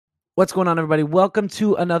What's going on, everybody? Welcome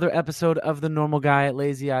to another episode of the Normal Guy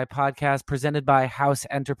Lazy Eye podcast presented by House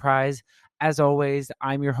Enterprise. As always,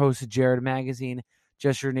 I'm your host, Jared Magazine,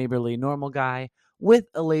 just your neighborly normal guy with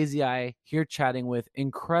a lazy eye, here chatting with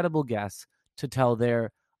incredible guests to tell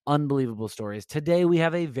their unbelievable stories. Today, we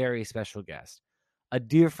have a very special guest. A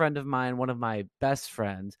dear friend of mine, one of my best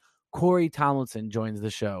friends, Corey Tomlinson, joins the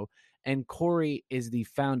show. And Corey is the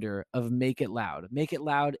founder of Make It Loud. Make It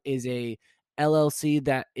Loud is a LLC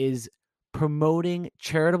that is promoting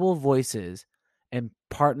charitable voices and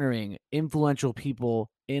partnering influential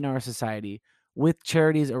people in our society with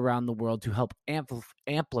charities around the world to help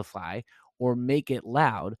amplify or make it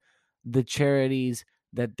loud the charities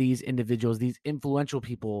that these individuals, these influential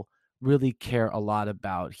people really care a lot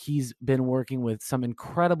about. He's been working with some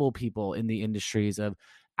incredible people in the industries of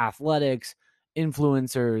athletics,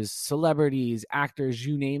 influencers, celebrities, actors,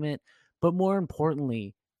 you name it. But more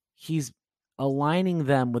importantly, he's aligning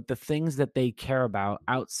them with the things that they care about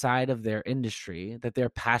outside of their industry that they're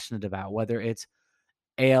passionate about, whether it's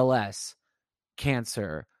ALS,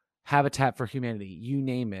 cancer, Habitat for Humanity, you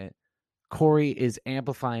name it. Corey is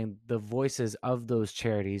amplifying the voices of those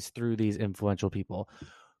charities through these influential people.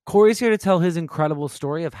 Corey's here to tell his incredible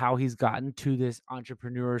story of how he's gotten to this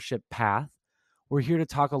entrepreneurship path. We're here to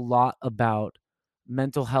talk a lot about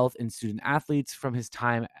mental health in student athletes from his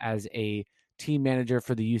time as a team manager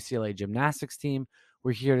for the UCLA gymnastics team.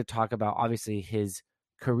 We're here to talk about, obviously, his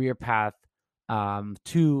career path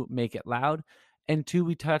to Make It Loud. And two,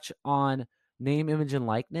 we touch on name, image, and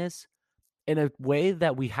likeness in a way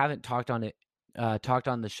that we haven't talked on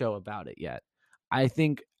the show about it yet. I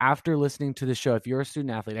think after listening to the show, if you're a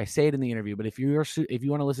student athlete, I say it in the interview, but if you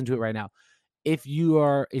want to listen to it right now, if you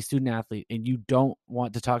are a student athlete and you don't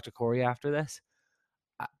want to talk to Corey after this,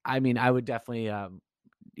 I mean, I would definitely,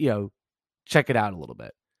 check it out a little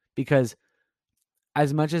bit, because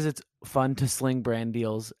as much as it's fun to sling brand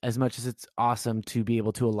deals, as much as it's awesome to be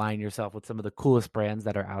able to align yourself with some of the coolest brands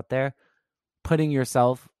that are out there, putting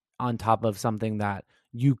yourself on top of something that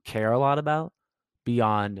you care a lot about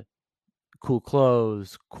beyond cool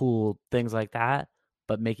clothes, cool things like that,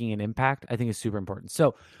 but making an impact, I think is super important.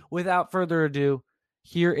 So without further ado,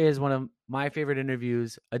 here is one of my favorite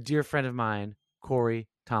interviews, a dear friend of mine, Corey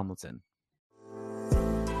Tomlinson.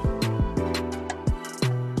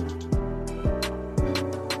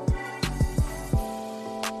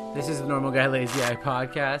 This is the Normal Guy Lazy Eye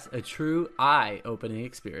podcast, a true eye-opening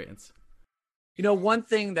experience. You know, one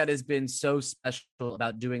thing that has been so special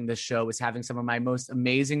about doing this show is having some of my most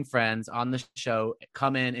amazing friends on the show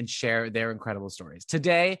come in and share their incredible stories.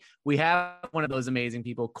 Today, we have one of those amazing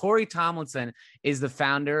people. Corey Tomlinson is the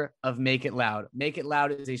founder of Make It Loud. Make It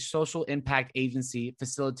Loud is a social impact agency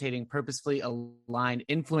facilitating purposefully aligned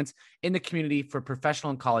influence in the community for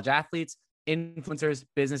professional and college athletes, influencers,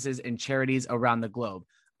 businesses, and charities around the globe.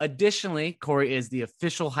 Additionally, Corey is the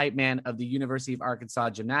official hype man of the University of Arkansas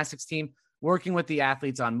gymnastics team, working with the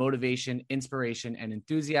athletes on motivation, inspiration, and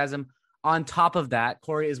enthusiasm. On top of that,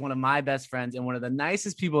 Corey is one of my best friends and one of the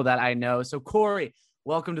nicest people that I know. So, Corey,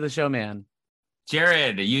 welcome to the show, man.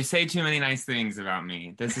 Jared, you say too many nice things about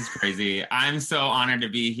me. This is crazy. I'm so honored to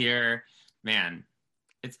be here. Man,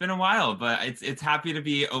 it's been a while, but it's happy to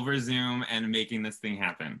be over Zoom and making this thing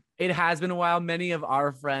happen. It has been a while. Many of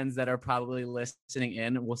our friends that are probably listening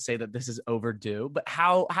in will say that this is overdue. But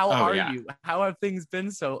how are you? How have things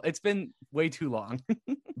been? So it's been way too long.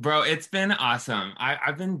 Bro, it's been awesome.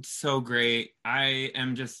 I've been so great. I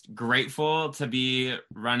am just grateful to be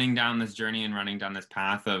running down this journey and running down this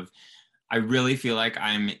path of, I really feel like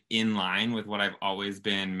I'm in line with what I've always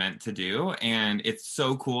been meant to do. And it's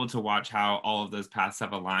so cool to watch how all of those paths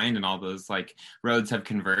have aligned and all those like roads have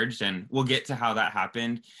converged. And we'll get to how that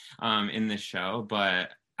happened in this show.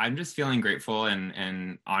 But I'm just feeling grateful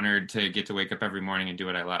and honored to get to wake up every morning and do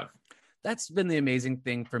what I love. That's been the amazing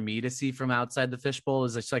thing for me to see from outside the fishbowl,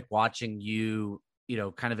 is it's like watching you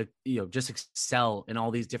just excel in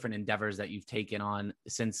all these different endeavors that you've taken on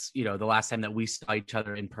since, the last time that we saw each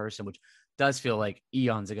other in person, which does feel like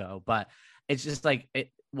eons ago. But it's just like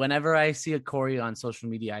whenever I see a Corey on social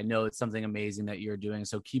media, I know it's something amazing that you're doing.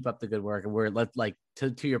 So keep up the good work.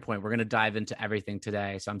 And to your point, we're going to dive into everything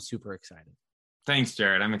today. So I'm super excited. Thanks,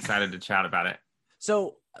 Jared. I'm excited to chat about it.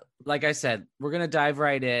 So, like I said, we're going to dive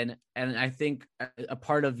right in. And I think a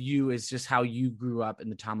part of you is just how you grew up in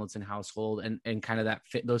the Tomlinson household and kind of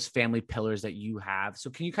those family pillars that you have. So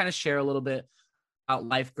can you kind of share a little bit about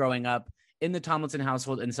life growing up in the Tomlinson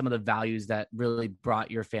household and some of the values that really brought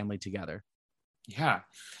your family together? Yeah.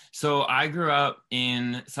 So I grew up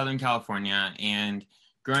in Southern California, and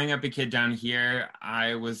growing up a kid down here,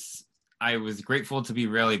 I was I was grateful to be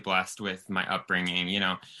really blessed with my upbringing. You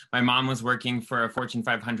know, my mom was working for a Fortune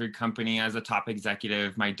 500 company as a top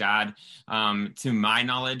executive. My dad, to my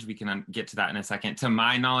knowledge, we can get to that in a second. To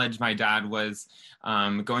my knowledge, my dad was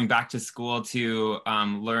going back to school to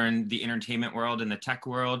learn the entertainment world and the tech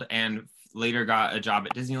world, and later got a job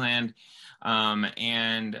at Disneyland.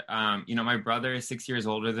 You know, my brother is 6 years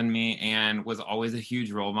older than me and was always a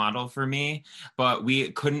huge role model for me, but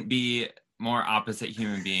we couldn't be more opposite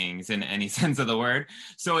human beings in any sense of the word.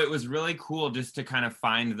 So it was really cool just to kind of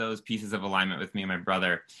find those pieces of alignment with me and my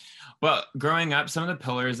brother. But growing up, some of the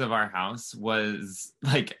pillars of our house was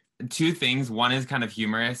like two things. One is kind of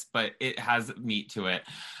humorous, but it has meat to it.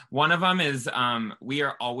 One of them is we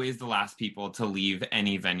are always the last people to leave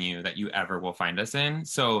any venue that you ever will find us in.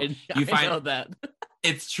 So you find, I know that.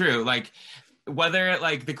 it's true. Like, whether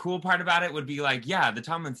like the cool part about it would be like, yeah, the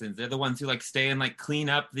Tomlinsons, they're the ones who like stay and like clean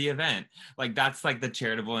up the event. Like that's like the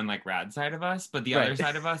charitable and like rad side of us. But the other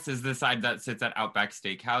side of us is the side that sits at Outback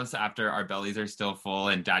Steakhouse after our bellies are still full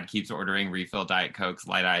and dad keeps ordering refill Diet Cokes,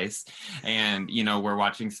 light ice. And, you know, we're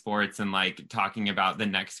watching sports and like talking about the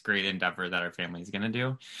next great endeavor that our family's going to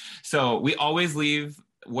do. So we always leave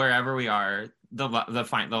wherever we are the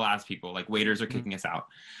last people, like waiters are kicking us out.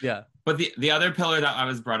 Yeah. But the other pillar that I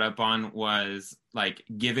was brought up on was like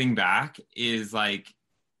giving back is like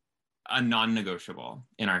a non-negotiable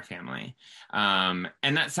in our family. And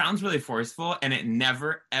that sounds really forceful, and it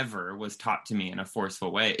never ever was taught to me in a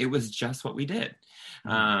forceful way. It was just what we did.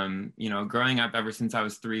 You know, growing up ever since I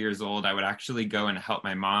was 3 years old, I would actually go and help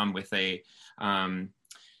my mom with a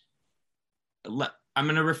I'm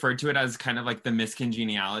going to refer to it as kind of like the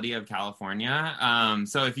miscongeniality of California.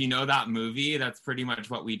 So if you know that movie, that's pretty much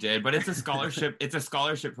what we did. But it's a scholarship. It's a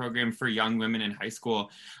scholarship program for young women in high school,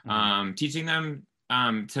 teaching them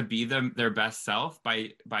to be their best self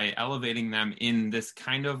by elevating them in this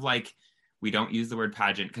kind of like, we don't use the word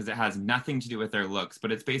pageant because it has nothing to do with their looks,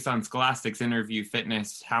 but it's based on scholastics, interview,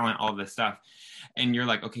 fitness, talent, all this stuff. And you're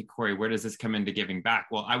like, okay, Corey, where does this come into giving back?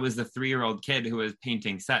 Well, I was the 3-year-old kid who was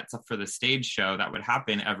painting sets for the stage show that would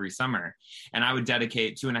happen every summer. And I would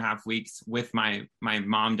dedicate 2.5 weeks with my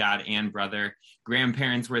mom, dad, and brother.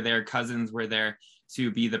 Grandparents were there, cousins were there to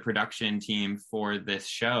be the production team for this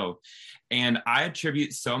show. And I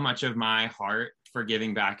attribute so much of my heart for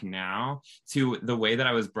giving back now to the way that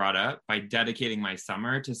I was brought up by dedicating my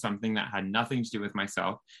summer to something that had nothing to do with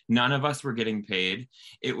myself. None of us were getting paid.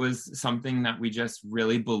 It was something that we just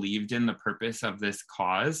really believed in the purpose of this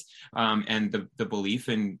cause, and the belief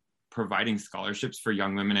in providing scholarships for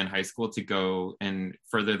young women in high school to go and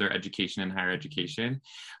further their education in higher education.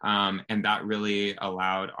 And that really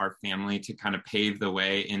allowed our family to kind of pave the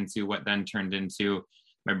way into what then turned into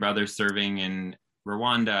my brother serving in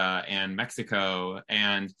Rwanda and Mexico.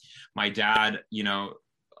 And my dad, you know,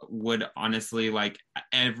 would honestly, like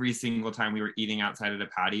every single time we were eating outside of the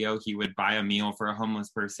patio, he would buy a meal for a homeless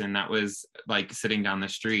person that was like sitting down the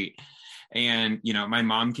street. And, you know, my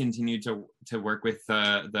mom continued to work with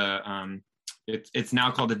it's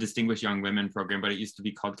now called the Distinguished Young Women Program, but it used to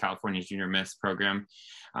be called California Junior Miss Program.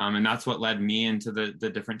 And that's what led me into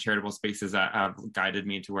the different charitable spaces that have guided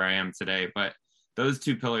me to where I am today. But those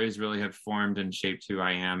two pillars really have formed and shaped who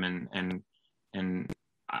I am. And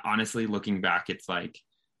honestly, looking back, it's like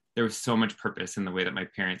there was so much purpose in the way that my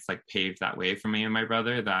parents like paved that way for me and my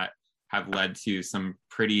brother that have led to some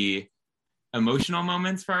pretty emotional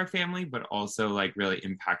moments for our family, but also like really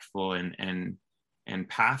impactful and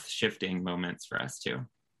path shifting moments for us too.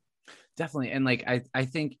 Definitely. And like, I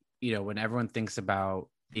think, you know, when everyone thinks about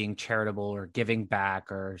being charitable or giving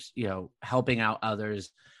back or, you know, helping out others,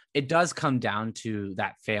 it does come down to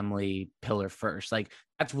that family pillar first. Like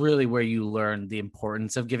that's really where you learn the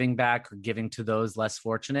importance of giving back or giving to those less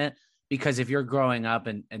fortunate. Because if you're growing up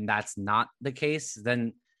and that's not the case,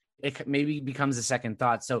 then it maybe becomes a second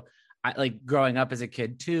thought. So I like growing up as a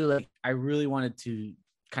kid too, like I really wanted to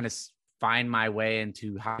kind of find my way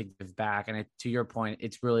into how to give back. And to your point,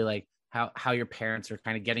 it's really like how your parents are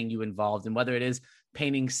kind of getting you involved, and whether it is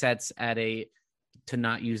painting sets at to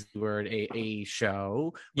not use the word a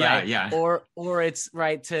show, right? Yeah. Or it's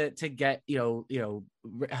right to get, you know,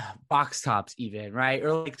 box tops even, right?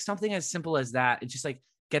 Or like something as simple as that. It's just like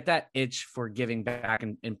get that itch for giving back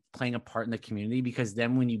and playing a part in the community, because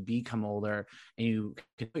then when you become older and you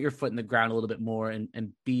can put your foot in the ground a little bit more and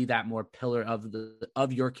be that more pillar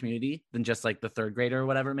of your community than just like the third grader or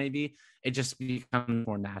whatever it may be, it just becomes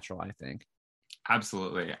more natural, I think.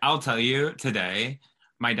 Absolutely. I'll tell you today,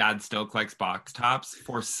 my dad still collects box tops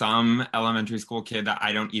for some elementary school kid that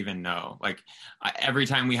I don't even know. Like every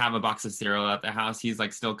time we have a box of cereal at the house, he's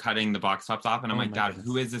like still cutting the box tops off. And I'm like, Dad,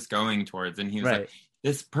 who is this going towards? And he was like,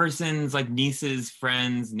 this person's like niece's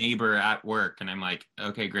friend's neighbor at work. And I'm like,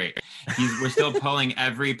 okay, great. We're still pulling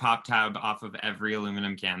every pop tab off of every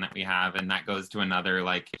aluminum can that we have. And that goes to another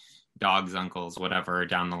like dog's uncles, whatever,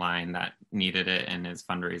 down the line that needed it and is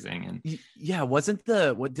fundraising. And yeah,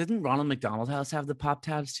 didn't Ronald McDonald House have the pop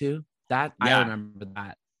tabs too? That I yeah, remember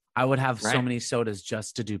that. I would have so right. many sodas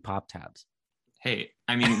just to do pop tabs. Hey,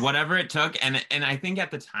 I mean, whatever it took. And I think at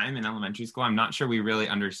the time in elementary school, I'm not sure we really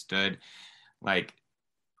understood like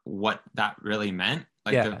what that really meant.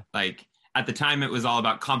 Like Yeah. like at the time it was all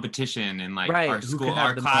about competition and like Right. our Who school, could have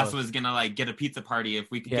our the class most? was gonna like get a pizza party if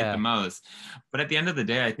we could get Yeah. the most. But at the end of the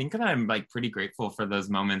day, I think that I'm like pretty grateful for those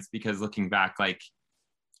moments, because looking back, like,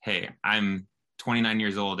 hey, I'm 29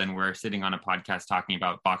 years old and we're sitting on a podcast talking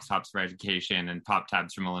about box tops for education and pop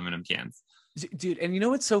tabs from aluminum cans. Dude, and you know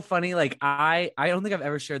what's so funny? Like I don't think I've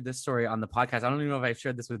ever shared this story on the podcast. I don't even know if I've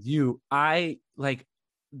shared this with you. I like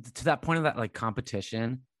to that point of that like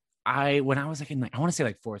competition. When I was like in like I want to say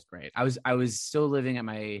like fourth grade, I was still living at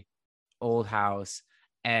my old house,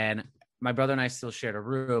 and my brother and I still shared a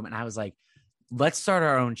room, and I was like, let's start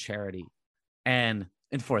our own charity. And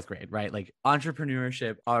in fourth grade, right? Like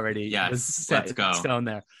entrepreneurship already was set let's in go. stone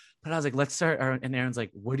there. But I was like, let's start. And Aaron's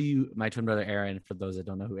like, my twin brother Aaron, for those that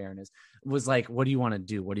don't know who Aaron is, was like, what do you want to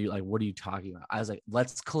do? What are you talking about? I was like,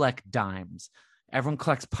 let's collect dimes. Everyone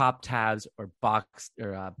collects pop tabs or box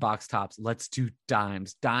tops. Let's do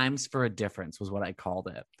dimes. Dimes for a difference was what I called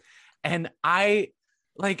it. And I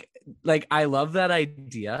like I love that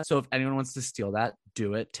idea. So if anyone wants to steal that,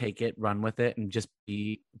 do it, take it, run with it, and just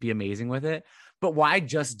be amazing with it. But why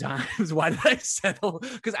just dimes? Why did I settle?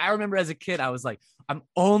 Because I remember as a kid, I was like, I'm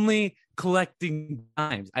only collecting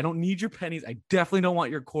dimes. I don't need your pennies. I definitely don't want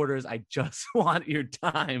your quarters. I just want your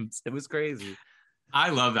dimes. It was crazy. I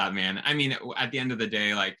love that, man. I mean, at the end of the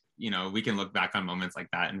day, like, you know, we can look back on moments like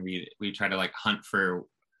that and we try to like hunt for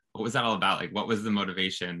what was that all about? Like, what was the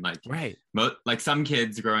motivation? Like, right. Like some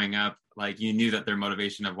kids growing up, like you knew that their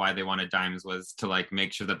motivation of why they wanted dimes was to like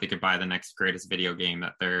make sure that they could buy the next greatest video game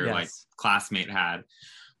that their like classmate had.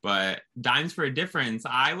 But dimes for a difference,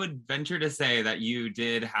 I would venture to say that you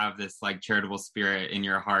did have this like charitable spirit in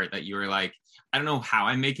your heart that you were like, I don't know how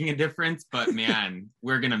I'm making a difference, but man,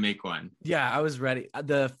 we're gonna make one. Yeah, I was ready.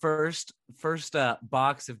 The first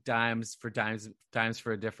box of dimes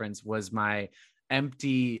for a difference was my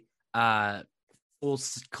empty full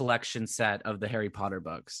collection set of the Harry Potter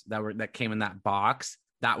books that came in that box.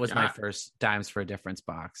 That was my first dimes for a difference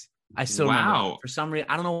box. I still remember. For some reason,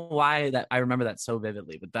 I don't know why that I remember that so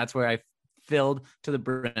vividly, but that's where I filled to the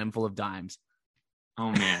brim full of dimes.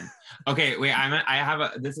 Oh man. Okay, wait.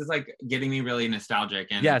 This is like getting me really nostalgic,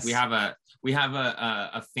 and yes. we have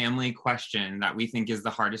a family question that we think is the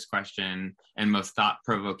hardest question and most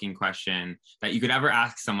thought-provoking question that you could ever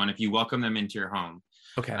ask someone if you welcome them into your home.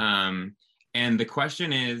 Okay. And the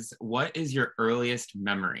question is, what is your earliest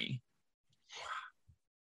memory?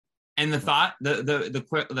 And the thought,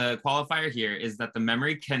 the qualifier here is that the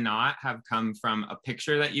memory cannot have come from a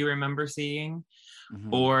picture that you remember seeing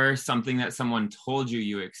or something that someone told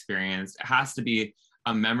you experienced. It has to be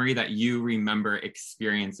a memory that you remember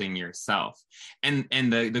experiencing yourself. And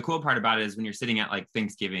the cool part about it is when you're sitting at like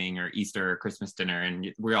Thanksgiving or Easter or Christmas dinner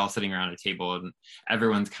and we're all sitting around a table and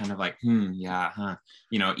everyone's kind of like,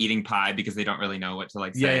 eating pie because they don't really know what to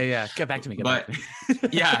like say. Yeah. Get back to me.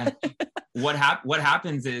 Yeah. What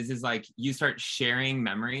happens is like you start sharing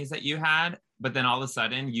memories that you had, but then all of a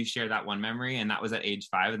sudden you share that one memory and that was at age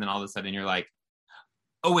 5. And then all of a sudden you're like,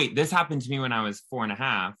 oh wait, this happened to me when I was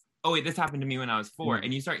 4.5. Oh wait, this happened to me when I was 4.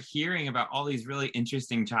 And you start hearing about all these really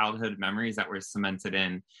interesting childhood memories that were cemented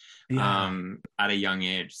in at a young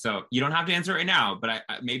age. So you don't have to answer it right now, but I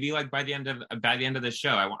maybe like by the end of the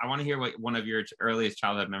show, I want to hear what one of your earliest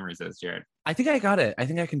childhood memories is, Jared. I think I got it. I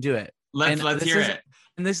think I can do it. Let's hear it.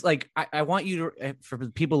 And this, like, I want you to, for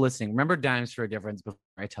people listening, remember dimes for a difference before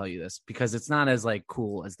I tell you this, because it's not as like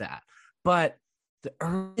cool as that. But the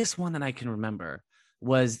earliest one that I can remember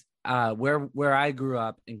was where I grew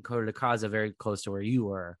up in Coto de Caza, very close to where you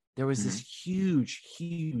were. There was this huge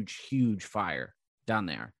fire down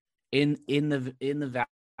there in the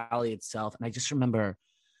valley itself, and I just remember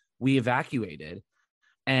we evacuated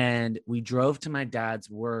and we drove to my dad's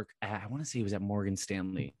work. I want to say it was at Morgan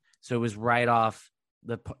Stanley, so it was right off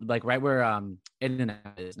right where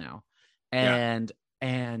In-N-Out is now, and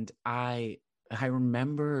I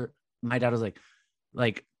remember my dad was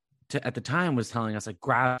like. At the time was telling us like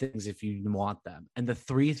grab things if you want them, and the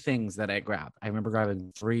 3 things that I grabbed, I remember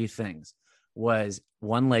grabbing 3 things, was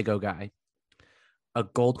one Lego guy, a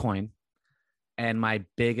gold coin, and my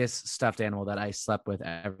biggest stuffed animal that I slept with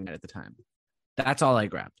every night at the time. That's all I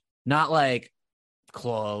grabbed. Not like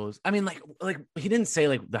clothes. I mean, like he didn't say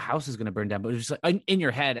like the house is gonna burn down, but it was just like in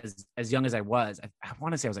your head, as young as I was, I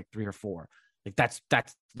want to say I was like 3 or 4. Like that's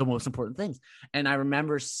the most important things. And I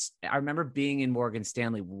remember being in Morgan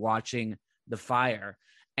Stanley watching the fire,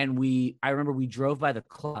 and I remember we drove by the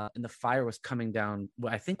club, and the fire was coming down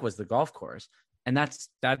what I think was the golf course, and that's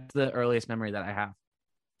the earliest memory that I have.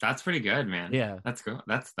 That's pretty good, man. Yeah, That's good.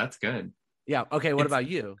 That's good. yeah. Okay, what It's, about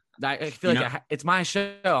you? I feel like it's my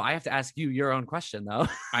show. I have to ask you your own question, though.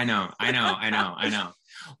 I know.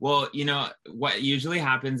 Well, what usually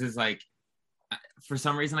happens is like, for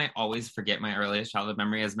some reason, I always forget my earliest childhood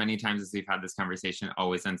memory. As many times as we've had this conversation, it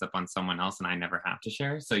always ends up on someone else, and I never have to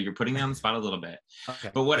share. So you're putting me on the spot a little bit.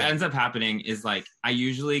 Okay. But what ends up happening is like, I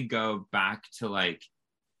usually go back to like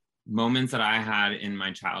moments that I had in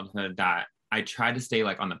my childhood that I try to stay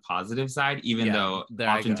like on the positive side, even though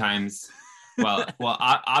oftentimes,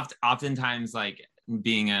 oftentimes like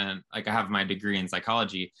I have my degree in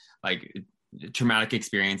psychology, like traumatic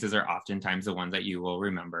experiences are oftentimes the ones that you will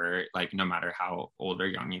remember, like no matter how old or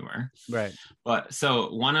young you were. Right. But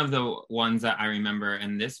so one of the ones that I remember,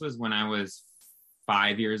 and this was when I was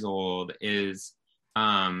 5 years old, is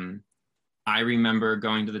I remember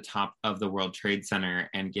going to the top of the World Trade Center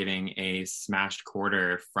and getting a smashed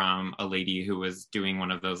quarter from a lady who was doing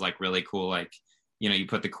one of those like really cool, like, you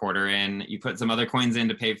put the quarter in, you put some other coins in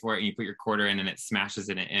to pay for it, and you put your quarter in and it smashes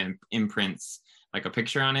it and imprints like a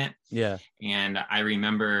picture on it. Yeah. And I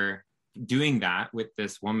remember doing that with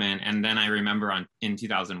this woman. And then I remember in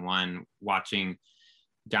 2001 watching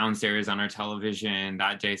downstairs on our television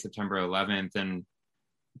that day, September 11th. And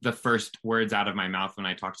the first words out of my mouth when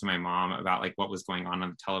I talked to my mom about like what was going on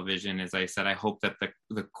the television is I said, I hope that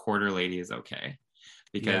the quarter lady is okay.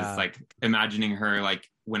 Because like imagining her like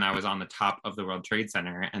when I was on the top of the World Trade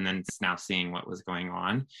Center and then now seeing what was going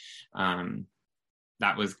on,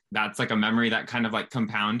 that's like a memory that kind of like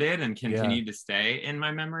compounded and continued to stay in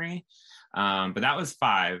my memory. But that was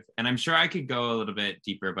 5, and I'm sure I could go a little bit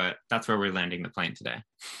deeper, but that's where we're landing the plane today.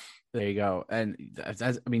 There you go. And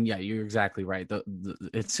I mean, yeah, you're exactly right. I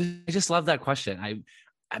just love that question.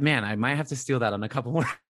 I might have to steal that on a couple more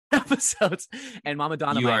episodes, and Mama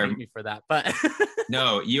Donna might hate me for that, but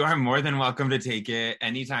no, you are more than welcome to take it.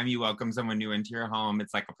 Anytime you welcome someone new into your home,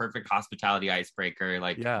 it's like a perfect hospitality icebreaker.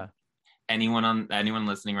 Like, yeah, anyone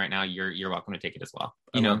listening right now, you're welcome to take it as well.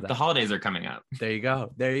 The holidays are coming up. There you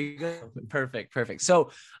go. Perfect.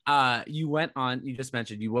 So you just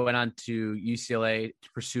mentioned you went on to UCLA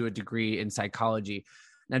to pursue a degree in psychology.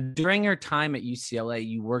 Now, during your time at UCLA,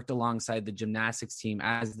 you worked alongside the gymnastics team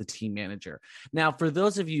as the team manager. Now, for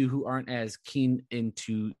those of you who aren't as keen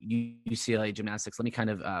into UCLA gymnastics, let me kind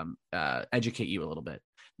of educate you a little bit.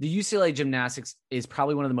 The UCLA gymnastics is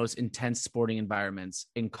probably one of the most intense sporting environments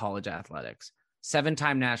in college athletics.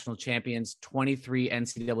 7-time national champions, 23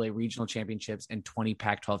 NCAA regional championships, and 20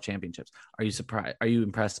 Pac-12 championships. Are you surprised? Are you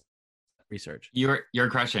impressed with research? You're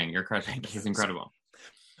crushing. This is incredible.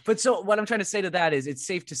 But so what I'm trying to say to that is it's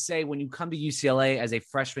safe to say when you come to UCLA as a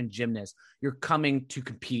freshman gymnast, you're coming to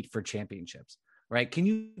compete for championships, right? Can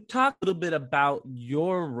you talk a little bit about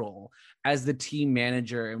your role as the team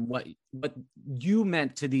manager and what you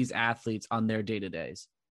meant to these athletes on their day-to-days?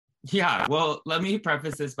 Yeah, well, let me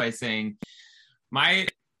preface this by saying my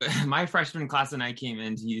freshman class and I came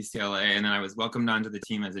into UCLA, and then I was welcomed onto the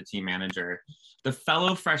team as a team manager. The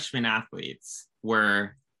fellow freshman athletes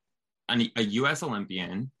were a U.S.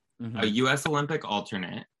 Olympian, a U.S. Olympic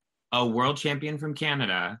alternate, a world champion from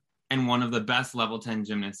Canada, and one of the best level 10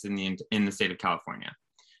 gymnasts in the state of California.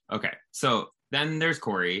 Okay, so then there's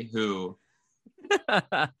Corey, who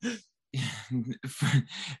I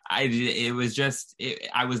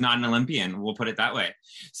was not an Olympian, we'll put it that way.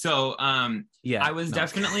 So I was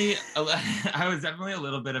definitely a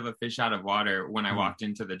little bit of a fish out of water when I walked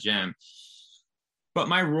into the gym. But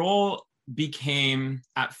my role became,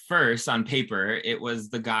 at first on paper, it was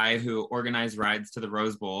the guy who organized rides to the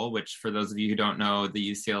Rose Bowl, which for those of you who don't know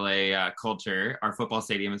the UCLA culture, our football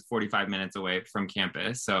stadium is 45 minutes away from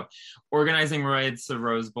campus. So organizing rides to the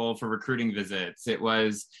Rose Bowl for recruiting visits. It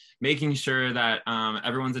was making sure that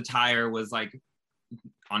everyone's attire was like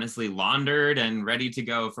honestly laundered and ready to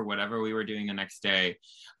go for whatever we were doing the next day.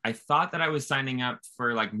 I thought that I was signing up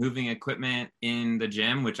for like moving equipment in the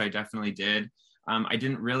gym, which I definitely did. I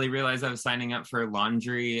didn't really realize I was signing up for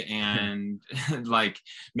laundry and like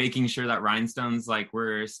making sure that rhinestones like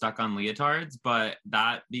were stuck on leotards, but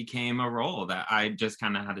that became a role that I just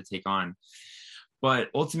kind of had to take on. But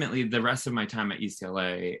ultimately, the rest of my time at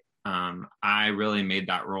UCLA, I really made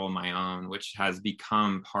that role my own, which has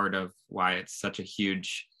become part of why it's such a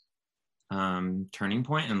huge turning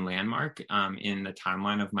point and landmark in the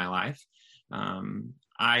timeline of my life.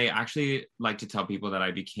 I actually like to tell people that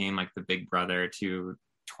I became like the big brother to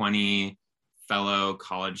 20 fellow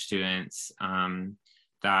college students,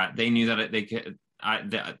 that they knew that they could,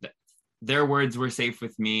 their words were safe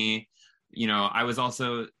with me. You know, I was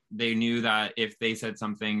also, they knew that if they said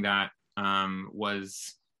something that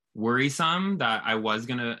was worrisome, that I was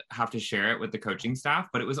going to have to share it with the coaching staff,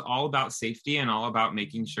 but it was all about safety and all about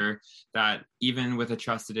making sure that even with a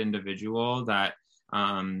trusted individual, that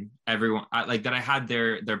everyone, like that I had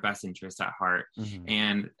their best interests at heart. Mm-hmm.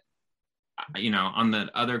 And you know, on the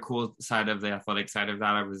other cool side of the athletic side of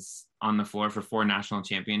that, I was on the floor for 4 national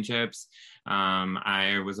championships.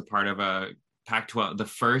 I was a part of a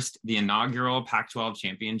Pac-12, the inaugural Pac-12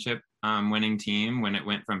 championship winning team when it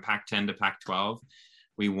went from Pac-10 to Pac-12.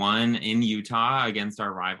 We won in Utah against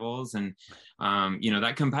our rivals. And, you know,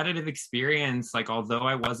 that competitive experience, like, although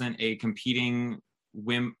I wasn't a competing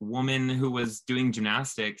woman who was doing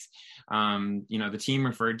gymnastics, you know, the team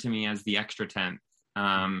referred to me as the extra 10th.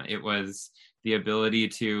 It was the ability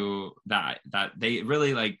to that they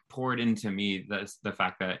really like poured into me the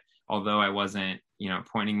fact that although I wasn't, you know,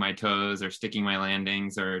 pointing my toes or sticking my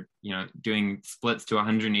landings or, you know, doing splits to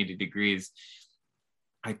 180 degrees,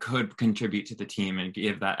 I could contribute to the team and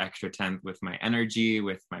give that extra 10th with my energy,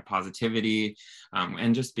 with my positivity,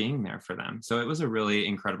 and just being there for them. So it was a really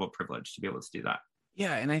incredible privilege to be able to do that.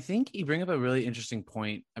 Yeah, and I think you bring up a really interesting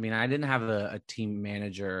point. I mean, I didn't have a team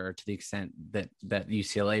manager to the extent that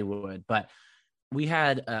UCLA would, but we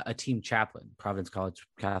had a team chaplain, Providence College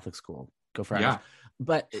Catholic School. Go for us.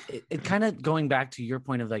 But it kind of going back to your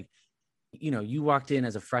point of like, you know, you walked in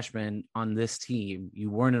as a freshman on this team. You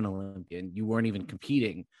weren't an Olympian. You weren't even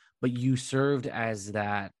competing, but you served as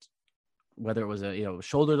that, whether it was a, you know,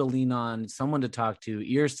 shoulder to lean on, someone to talk to,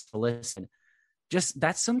 ears to listen. Just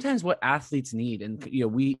that's sometimes what athletes need. And, you know,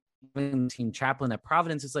 we team chaplain at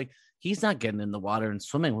Providence, it's like, he's not getting in the water and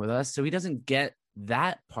swimming with us. So he doesn't get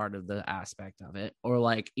that part of the aspect of it, or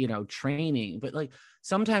like, you know, training. But like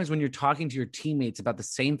sometimes when you're talking to your teammates about the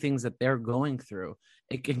same things that they're going through,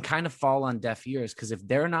 it can kind of fall on deaf ears. Cause if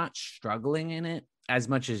they're not struggling in it as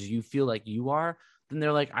much as you feel like you are, then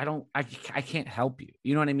they're like, I can't help you.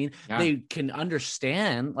 You know what I mean? Yeah. They can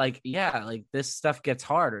understand like, yeah, like this stuff gets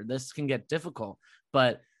hard or this can get difficult,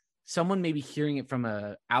 but someone maybe hearing it from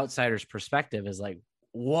a outsider's perspective is like,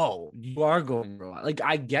 whoa, you are going through a lot. Like,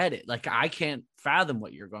 I get it. Like, I can't fathom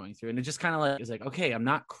what you're going through. And it just kind of like, is like, okay, I'm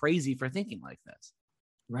not crazy for thinking like this.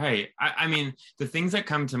 Right. I mean, the things that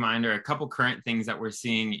come to mind are a couple current things that we're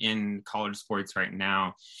seeing in college sports right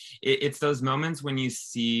now. It's those moments when you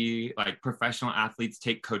see like professional athletes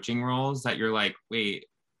take coaching roles that you're like, wait,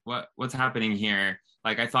 what's happening here?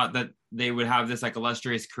 Like, I thought that they would have this like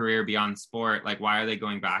illustrious career beyond sport. Like, why are they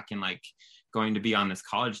going back and like going to be on this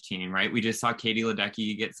college team, right? We just saw Katie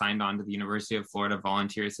Ledecky get signed on to the University of Florida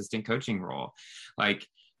volunteer assistant coaching role. Like,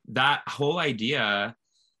 that whole idea,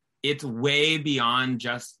 it's way beyond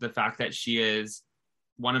just the fact that she is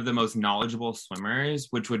one of the most knowledgeable swimmers,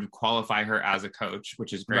 which would qualify her as a coach,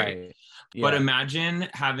 which is great. Right. Yeah. But imagine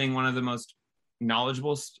having one of the most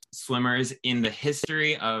knowledgeable swimmers in the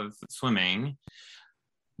history of swimming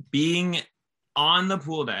being on the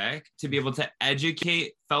pool deck to be able to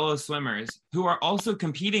educate fellow swimmers who are also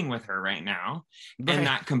competing with her right now. Right. And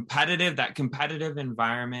that competitive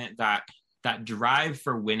environment, that drive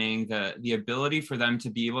for winning, the ability for them to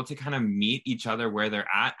be able to kind of meet each other where they're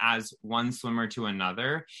at as one swimmer to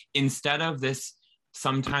another, instead of this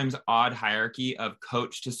sometimes odd hierarchy of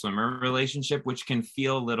coach to swimmer relationship, which can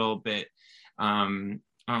feel a little bit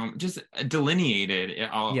just delineated.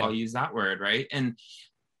 I'll use that word, right? And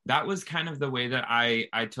that was kind of the way that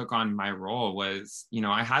I took on my role was, you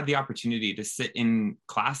know, I had the opportunity to sit in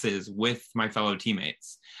classes with my fellow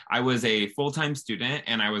teammates. I was a full-time student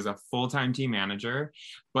and I was a full-time team manager,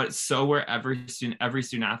 but so were every student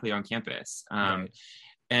athlete on campus. Right.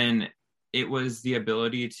 And it was the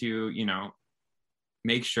ability to, you know,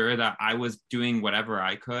 make sure that I was doing whatever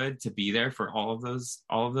I could to be there for all of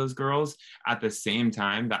those girls, at the same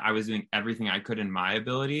time that I was doing everything I could in my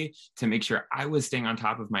ability to make sure I was staying on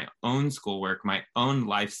top of my own schoolwork, my own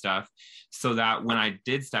life stuff, so that when I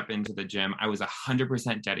did step into the gym, I was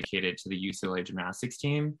 100% dedicated to the UCLA gymnastics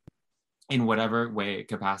team in whatever way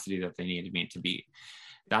capacity that they needed me to be.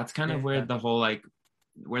 That's kind of where the whole, like,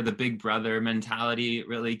 where the big brother mentality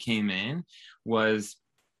really came in, was,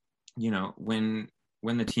 you know,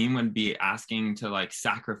 when the team would be asking to like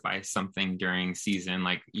sacrifice something during season,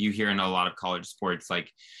 like you hear in a lot of college sports,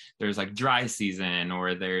 like there's like dry season,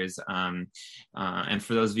 or there's and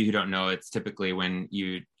for those of you who don't know, it's typically when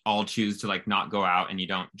you all choose to like not go out and you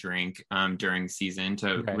don't drink during season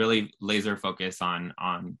to Right. really laser focus on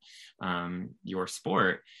your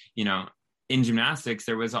sport. You know, in gymnastics,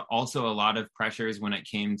 there was also a lot of pressures when it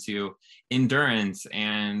came to endurance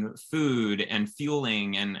and food and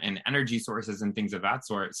fueling and energy sources and things of that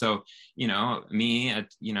sort. So, you know, me, an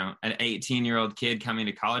 18-year-old kid coming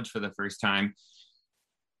to college for the first time,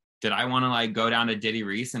 did I want to like go down to Diddy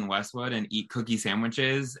Reese in Westwood and eat cookie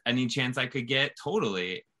sandwiches any chance I could get?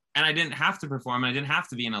 Totally. And I didn't have to perform. I didn't have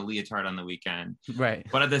to be in a leotard on the weekend. Right.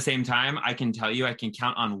 But at the same time, I can tell you, I can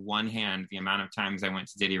count on one hand the amount of times I went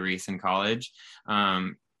to Diddy Reese in college,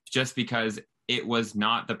 just because it was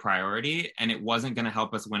not the priority and it wasn't going to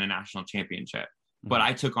help us win a national championship. But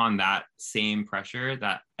I took on that same pressure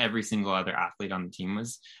that every single other athlete on the team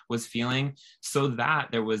was feeling, so that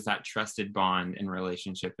there was that trusted bond and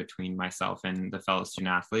relationship between myself and the fellow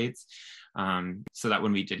student athletes. So that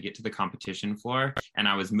when we did get to the competition floor and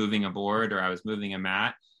I was moving a board or I was moving a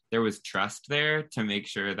mat, there was trust there to make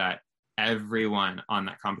sure that everyone on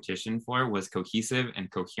that competition floor was cohesive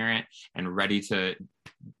and coherent and ready to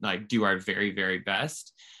like do our very, very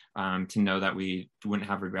best. To know that we wouldn't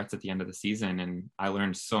have regrets at the end of the season. And I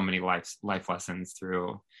learned so many life lessons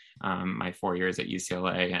through my 4 years at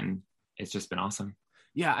UCLA, and it's just been awesome.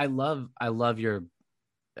 Yeah, I love your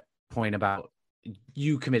point about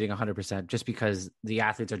you committing 100% just because the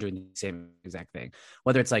athletes are doing the same exact thing.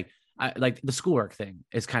 Whether it's like the schoolwork thing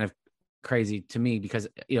is kind of crazy to me because,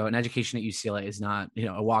 you know, an education at UCLA is not, you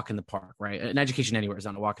know, a walk in the park, right? An education anywhere is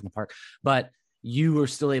not a walk in the park, but you were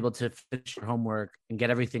still able to finish your homework and get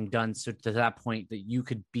everything done. So to that point that you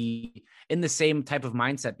could be in the same type of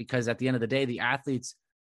mindset, because at the end of the day, the athletes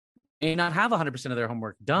may not have 100% of their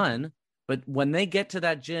homework done, but when they get to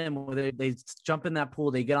that gym or they jump in that pool,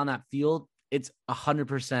 they get on that field, it's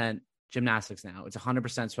 100% gymnastics now. It's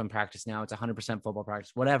 100% swim practice now. It's 100% football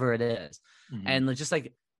practice, whatever it is. Mm-hmm. And just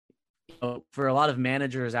like, you know, for a lot of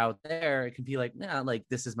managers out there, it can be like, nah, like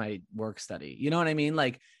this is my work study. You know what I mean?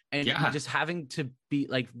 Like, and just having to be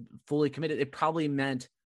like fully committed, it probably meant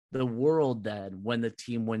the world then when the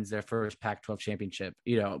team wins their first Pac-12 championship,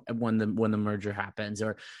 you know, when the merger happens,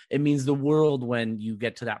 or it means the world when you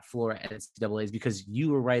get to that floor at NCAA's because you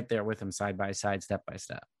were right there with them side by side, step by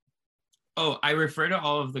step. Oh, I refer to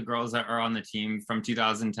all of the girls that are on the team from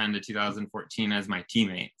 2010 to 2014 as my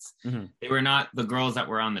teammates. Mm-hmm. They were not the girls that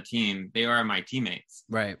were on the team. They are my teammates.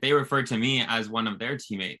 Right. They refer to me as one of their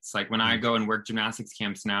teammates. Like when I go and work gymnastics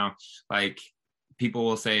camps now, like people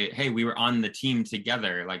will say, hey, we were on the team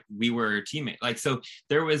together. Like we were teammates. Like, so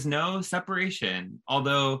there was no separation.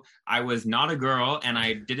 Although I was not a girl and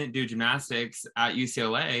I didn't do gymnastics at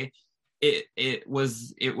UCLA,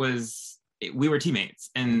 we were teammates,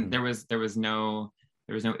 and there was no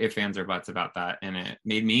ifs, ands, or buts about that. And it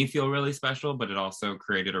made me feel really special, but it also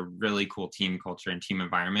created a really cool team culture and team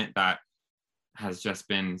environment that has just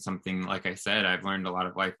been something, like I said, I've learned a lot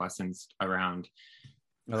of life lessons around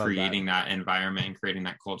creating that environment and creating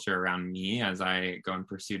that culture around me as I go and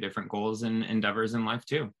pursue different goals and endeavors in life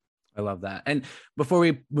too. I love that. And before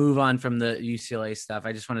we move on from the UCLA stuff,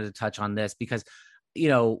 I just wanted to touch on this because, you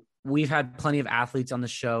know, we've had plenty of athletes on the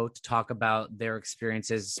show to talk about their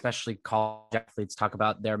experiences, especially college athletes talk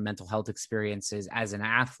about their mental health experiences as an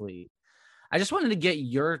athlete. I just wanted to get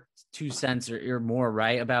your 2 cents or more,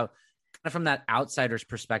 right, about kind of from that outsider's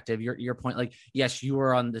perspective, your point, like, yes, you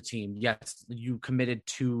were on the team. Yes, you were committed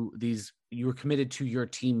to your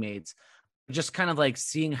teammates. Just kind of like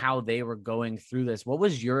seeing how they were going through this. What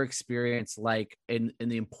was your experience like in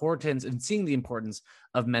the importance and seeing the importance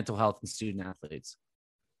of mental health in student athletes?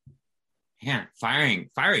 Man, firing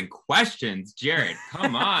questions, Jared.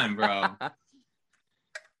 Come on, bro.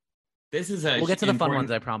 We'll get to the fun ones.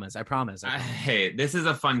 I promise. Hey, this is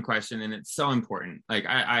a fun question, and it's so important. Like,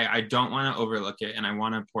 I don't want to overlook it, and I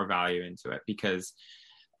want to pour value into it because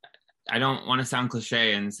I don't want to sound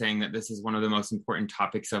cliche in saying that this is one of the most important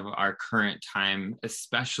topics of our current time,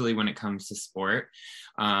 especially when it comes to sport.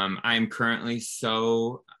 I'm currently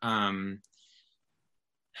so I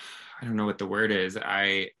don't know what the word is.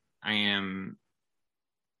 I am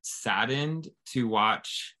saddened to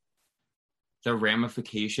watch the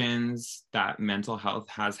ramifications that mental health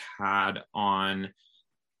has had on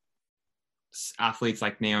athletes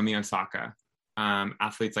like Naomi Osaka,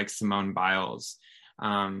 athletes like Simone Biles.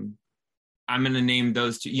 I'm going to name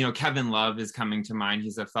those two. You know, Kevin Love is coming to mind.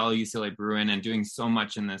 He's a fellow UCLA Bruin and doing so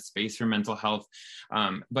much in this space for mental health.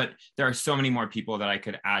 But there are so many more people that I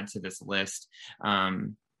could add to this list.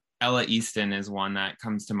 Ella Easton is one that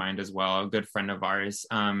comes to mind as well, a good friend of ours,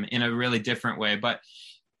 in a really different way. But,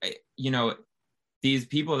 you know, these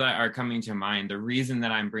people that are coming to mind, the reason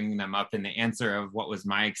that I'm bringing them up and the answer of what was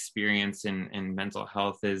my experience in mental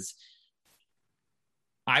health is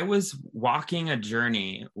I was walking a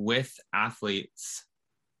journey with athletes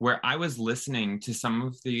where I was listening to some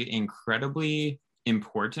of the incredibly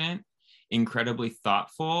important, incredibly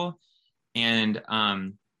thoughtful, and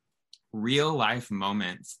real life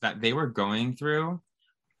moments that they were going through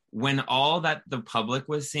when all that the public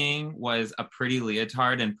was seeing was a pretty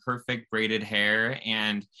leotard and perfect braided hair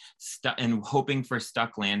and and hoping for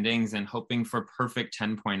stuck landings and hoping for perfect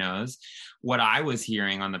 10.0s. What I was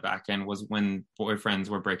hearing on the back end was when boyfriends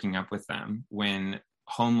were breaking up with them, when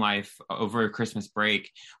home life over Christmas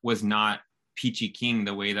break was not peachy keen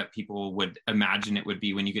the way that people would imagine it would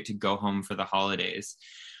be when you get to go home for the holidays.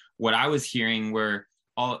 What I was hearing were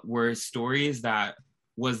stories that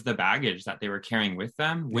was the baggage that they were carrying with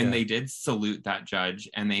them when they did salute that judge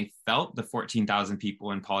and they felt the 14,000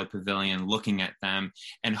 people in Pauley Pavilion looking at them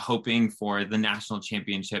and hoping for the national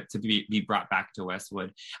championship to be brought back to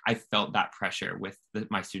Westwood. I felt that pressure with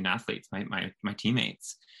my student athletes, my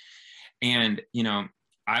teammates. And, you know,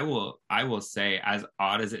 I will say, as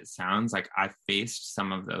odd as it sounds, like I faced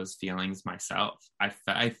some of those feelings myself.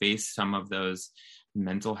 I faced some of those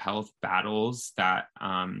mental health battles that,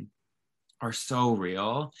 are so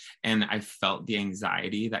real. And I felt the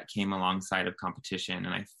anxiety that came alongside of competition.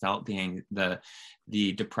 And I felt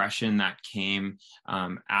the depression that came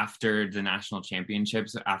after the national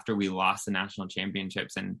championships, after we lost the national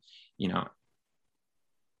championships. And, you know,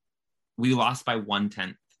 we lost by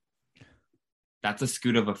 1/10. That's a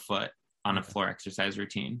scoot of a foot on a floor exercise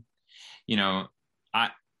routine. You know,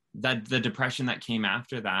 that the depression that came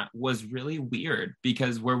after that was really weird,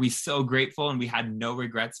 because were we so grateful and we had no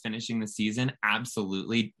regrets finishing the season?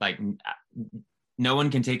 Absolutely. Like, no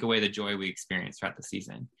one can take away the joy we experienced throughout the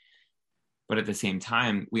season. But at the same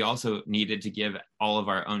time, we also needed to give all of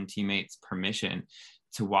our own teammates permission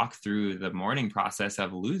to walk through the mourning process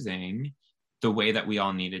of losing the way that we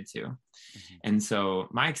all needed to. Mm-hmm. And so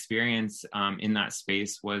my experience in that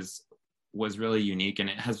space was really unique, and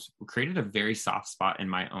it has created a very soft spot in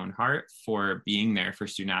my own heart for being there for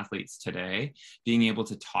student athletes today, being able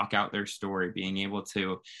to talk out their story, being able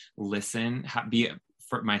to listen,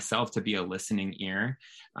 for myself to be a listening ear.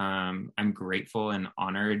 I'm grateful and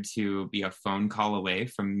honored to be a phone call away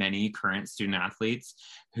from many current student athletes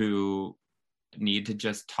who need to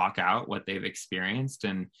just talk out what they've experienced,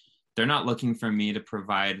 and they're not looking for me to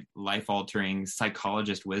provide life-altering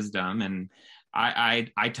psychologist wisdom. And I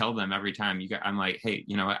tell them every time I'm like, hey,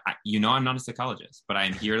 you know, I'm not a psychologist, but I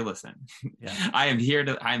am here to listen. Yeah. I am here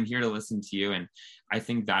to listen to you. And I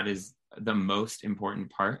think that is the most important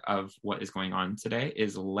part of what is going on today,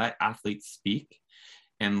 is let athletes speak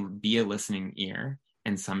and be a listening ear.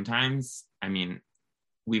 And sometimes, I mean,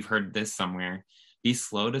 we've heard this somewhere, be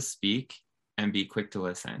slow to speak and be quick to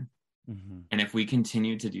listen. Mm-hmm. And if we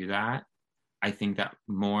continue to do that, I think that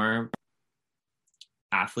more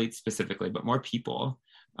athletes specifically, but more people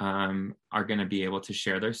are going to be able to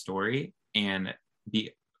share their story and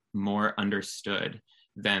be more understood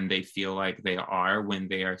than they feel like they are when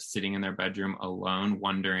they are sitting in their bedroom alone,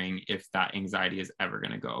 wondering if that anxiety is ever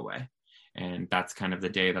going to go away. And that's kind of the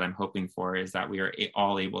day that I'm hoping for, is that we are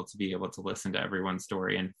all able to be able to listen to everyone's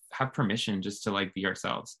story and have permission just to like be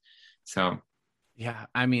ourselves. So yeah,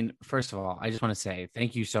 I mean, first of all, I just want to say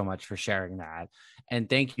thank you so much for sharing that. And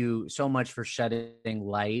thank you so much for shedding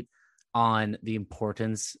light on the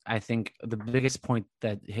importance. I think the biggest point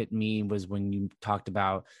that hit me was when you talked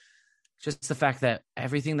about just the fact that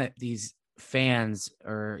everything that these fans,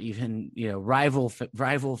 or even, you know,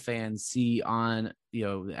 rival fans see on, you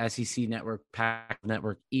know, the SEC network, Pac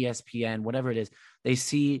network, ESPN, whatever it is, they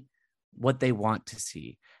see what they want to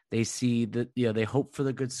see. They see that, you know, they hope for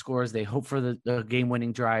the good scores. They hope for the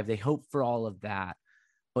game-winning drive. They hope for all of that,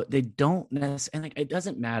 but they don't necessarily. And like, it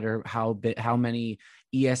doesn't matter how many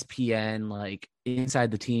ESPN like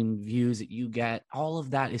inside the team views that you get. All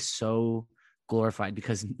of that is so glorified,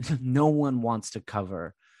 because no one wants to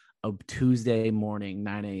cover a Tuesday morning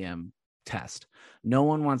 9 a.m. test. No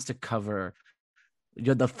one wants to cover, you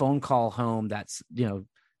know, the phone call home that's, you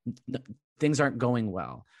know, things aren't going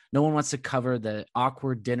well. No one wants to cover the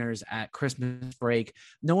awkward dinners at Christmas break.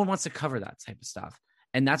 No one wants to cover that type of stuff.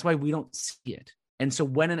 And that's why we don't see it. And so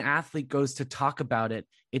when an athlete goes to talk about it,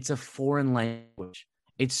 it's a foreign language.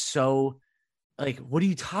 It's so like, what are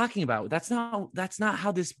you talking about? That's not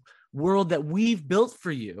how this world that we've built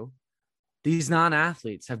for you, these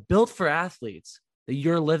non-athletes have built for athletes, that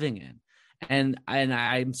you're living in. And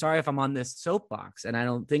I'm sorry if I'm on this soapbox, and I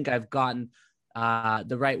don't think I've gotten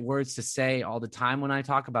the right words to say all the time when I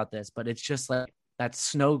talk about this, but it's just like, that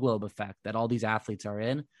snow globe effect that all these athletes are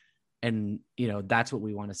in. And, that's what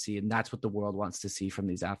we want to see. And that's what the world wants to see from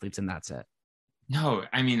these athletes. And that's it. No,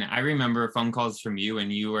 I mean, I remember phone calls from you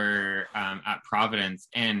when you were at Providence,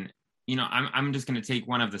 and I'm just going to take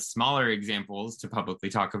one of the smaller examples to publicly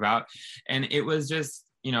talk about, and it was just,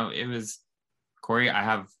 it was, Corey, I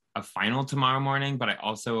have a final tomorrow morning, but I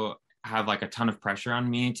also have like a ton of pressure on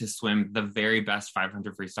me to swim the very best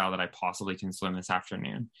 500 freestyle that I possibly can swim this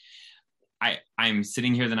afternoon. I'm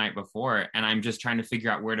sitting here the night before, and I'm just trying to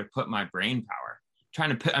figure out where to put my brain power.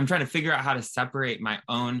 I'm trying to figure out how to separate my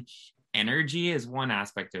own energy is one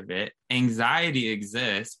aspect of it. Anxiety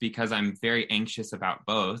exists because I'm very anxious about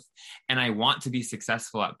both, and I want to be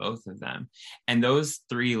successful at both of them. And those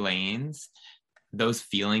 3 lanes, those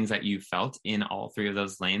feelings that you felt in all 3 of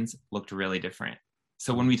those lanes looked really different.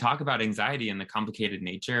 So when we talk about anxiety and the complicated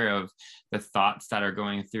nature of the thoughts that are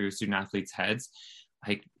going through student athletes' heads,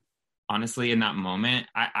 like, honestly, in that moment,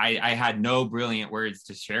 I had no brilliant words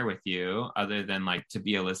to share with you other than like to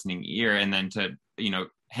be a listening ear, and then to,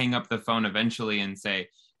 hang up the phone eventually and say,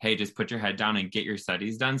 hey, just put your head down and get your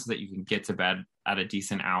studies done so that you can get to bed at a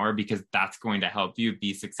decent hour, because that's going to help you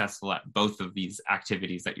be successful at both of these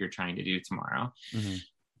activities that you're trying to do tomorrow. Mm-hmm.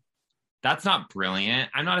 That's not brilliant.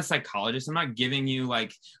 I'm not a psychologist. I'm not giving you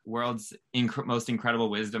like world's most incredible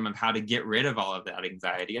wisdom of how to get rid of all of that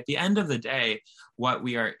anxiety. At the end of the day, what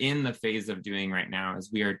we are in the phase of doing right now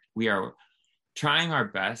is we are trying our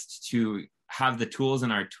best to have the tools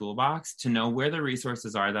in our toolbox to know where the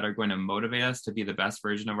resources are that are going to motivate us to be the best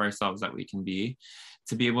version of ourselves that we can be,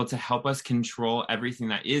 to be able to help us control everything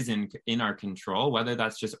that is in our control, whether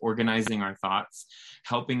that's just organizing our thoughts,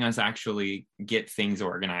 helping us actually get things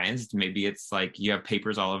organized. Maybe it's like you have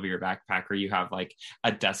papers all over your backpack, or you have like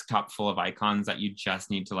a desktop full of icons that you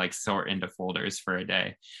just need to like sort into folders for a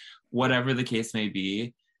day. Whatever the case may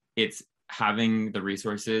be, it's having the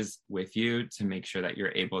resources with you to make sure that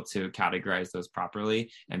you're able to categorize those properly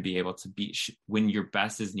and be able to be, when your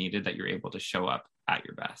best is needed, that you're able to show up at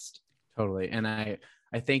your best. Totally. And I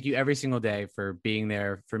thank you every single day for being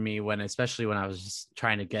there for me, especially when I was just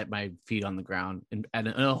trying to get my feet on the ground and in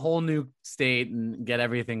a whole new state and get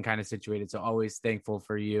everything kind of situated. So always thankful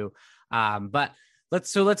for you. But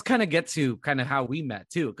let's kind of get to kind of how we met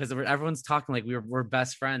too, because everyone's talking like we're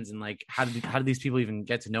best friends, and like how did these people even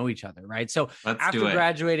get to know each other, right? So after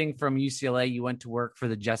graduating from UCLA, you went to work for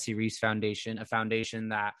the Jesse Reese Foundation, a foundation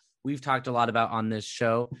that we've talked a lot about on this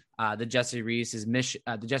show. The Jesse Reese's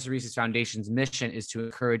Foundation's mission is to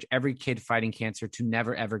encourage every kid fighting cancer to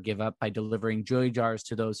never ever give up by delivering joy jars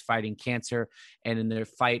to those fighting cancer and in their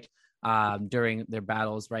fight during their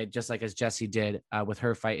battles, right? Just like as Jesse did with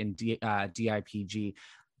her fight in DIPG.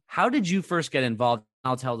 How did you first get involved?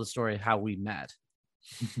 I'll tell the story of how we met.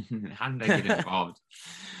 How did I get involved?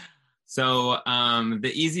 So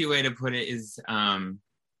the easy way to put it is my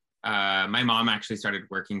mom actually started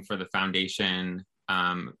working for the foundation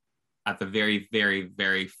at the very, very,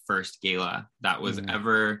 very first gala that was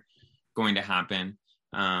ever going to happen.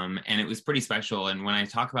 And it was pretty special. And when I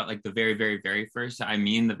talk about like the very, very, very first, I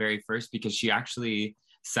mean the very first, because she actually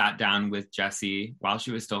sat down with Jesse while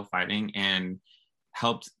she was still fighting and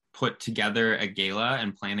helped put together a gala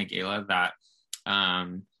and plan a gala that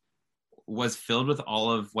was filled with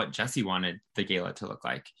all of what Jesse wanted the gala to look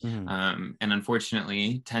like. And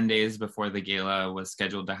unfortunately, 10 days before the gala was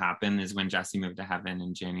scheduled to happen is when Jesse moved to heaven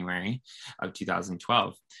in January of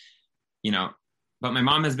 2012. But my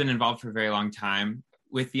mom has been involved for a very long time.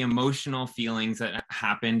 With the emotional feelings that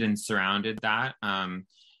happened and surrounded that,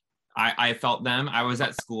 I felt them. I was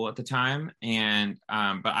at school at the time,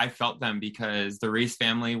 but I felt them because the Reese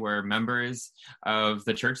family were members of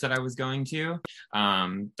the church that I was going to.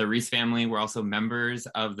 The Reese family were also members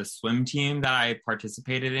of the swim team that I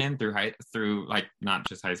participated in through like not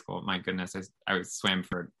just high school. My goodness, I swam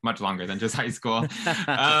for much longer than just high school.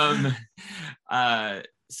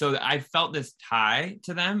 So I felt this tie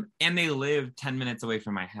to them, and they lived 10 minutes away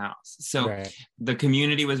from my house. So The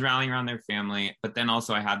community was rallying around their family, but then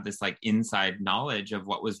also I had this like inside knowledge of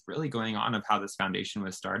what was really going on, of how this foundation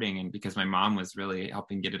was starting. And because my mom was really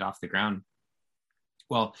helping get it off the ground.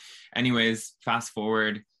 Well, anyways, fast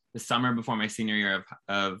forward the summer before my senior year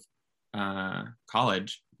of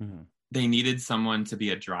college, they needed someone to be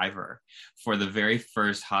a driver for the very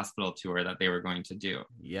first hospital tour that they were going to do.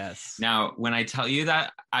 Yes. Now, when I tell you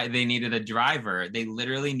that they needed a driver, they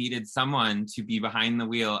literally needed someone to be behind the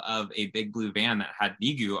wheel of a big blue van that had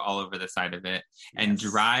Migu all over the side of it and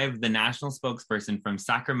drive the national spokesperson from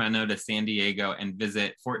Sacramento to San Diego and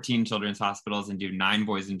visit 14 children's hospitals and do 9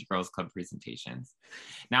 Boys and Girls Club presentations.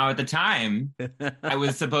 Now, at the time, I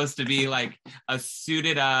was supposed to be like a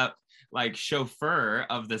suited up, like chauffeur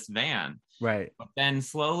of this van. Right. But then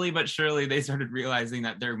slowly but surely they started realizing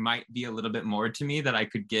that there might be a little bit more to me that I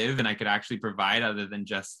could give and I could actually provide other than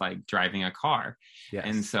just like driving a car. Yes.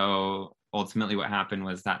 And so ultimately what happened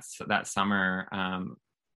was that summer,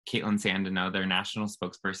 Caitlin Sandino, their national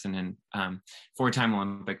spokesperson and 4-time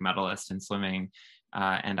Olympic medalist in swimming,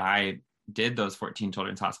 and I did those 14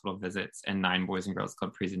 children's hospital visits and 9 Boys and Girls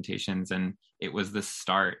Club presentations. And it was the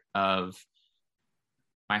start of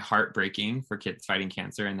my heart breaking for kids fighting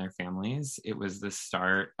cancer and their families. It was the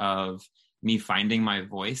start of me finding my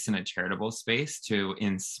voice in a charitable space to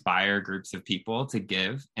inspire groups of people to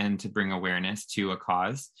give and to bring awareness to a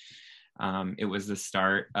cause. It was the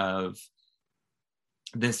start of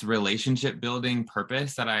this relationship building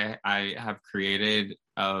purpose that I have created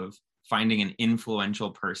of finding an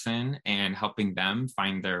influential person and helping them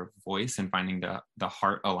find their voice and finding the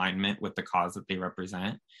heart alignment with the cause that they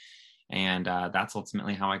represent. And that's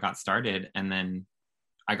ultimately how I got started. And then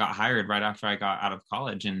I got hired right after I got out of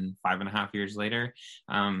college. And 5.5 years later,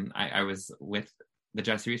 I was with the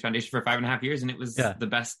Jesse Reese Foundation for 5.5 years. And it was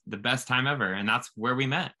the best time ever. And that's where we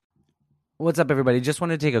met. What's up, everybody? Just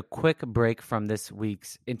wanted to take a quick break from this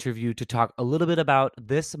week's interview to talk a little bit about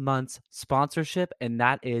this month's sponsorship, and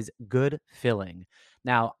that is Good Filling.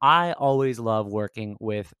 Now, I always love working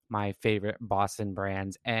with my favorite Boston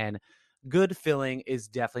brands, and Good Filling is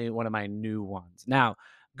definitely one of my new ones. Now,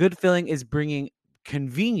 Good Filling is bringing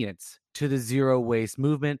convenience to the zero waste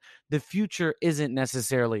movement. The future isn't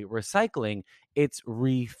necessarily recycling, it's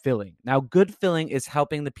refilling. Now, Good Filling is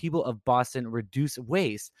helping the people of Boston reduce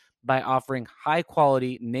waste by offering high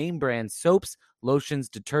quality name brand soaps,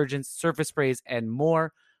 lotions, detergents, surface sprays, and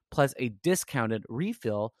more, plus a discounted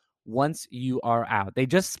refill once you are out. They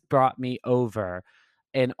just brought me over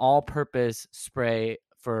an all-purpose spray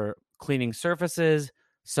for cleaning surfaces,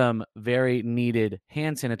 some very needed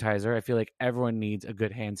hand sanitizer. I feel like everyone needs a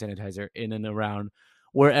good hand sanitizer in and around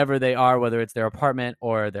wherever they are, whether it's their apartment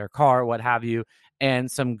or their car, what have you,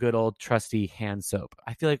 and some good old trusty hand soap.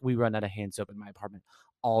 I feel like we run out of hand soap in my apartment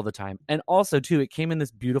all the time. And also, too, it came in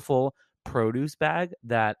this beautiful produce bag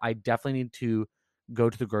that I definitely need to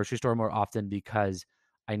go to the grocery store more often because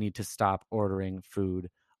I need to stop ordering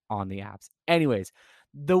food on the apps. Anyways,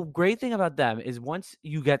 the great thing about them is once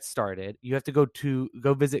you get started, you have to go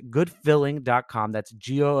visit goodfilling.com. That's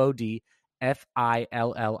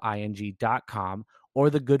GOODFILLING.com, or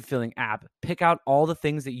the Good Filling app. Pick out all the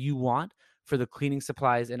things that you want for the cleaning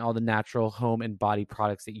supplies and all the natural home and body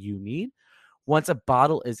products that you need. Once a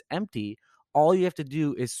bottle is empty, all you have to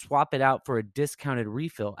do is swap it out for a discounted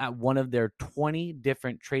refill at one of their 20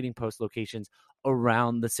 different Trading Post locations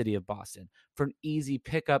around the city of Boston for an easy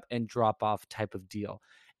pickup and drop off type of deal.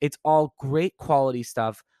 It's all great quality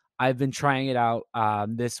stuff. I've been trying it out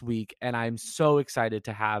this week, and I'm so excited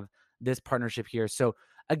to have this partnership here. So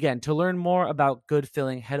again, to learn more about Good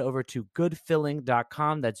Filling, head over to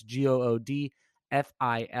goodfilling.com. That's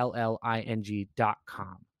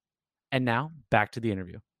GOODFILLING.com. And now back to the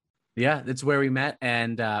interview. Yeah, that's where we met.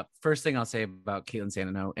 And first thing I'll say about Caitlin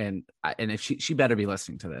Sandino, and if she better be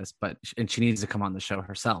listening to this, and she needs to come on the show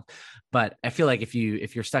herself. But I feel like if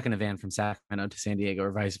you're stuck in a van from Sacramento to San Diego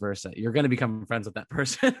or vice versa, you're going to become friends with that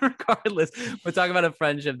person regardless. We're talking about a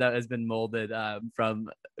friendship that has been molded from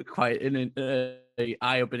quite an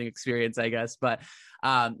eye-opening experience, I guess. But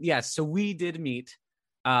so we did meet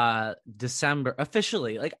December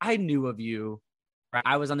officially. Like, I knew of you.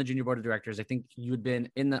 I was on the junior board of directors. I think you had been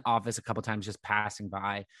in the office a couple of times just passing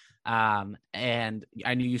by. And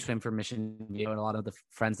I knew you swam for Mission Viejo, and a lot of the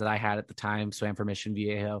friends that I had at the time swam for Mission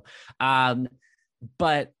Viejo.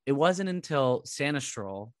 But it wasn't until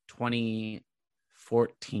Sanistral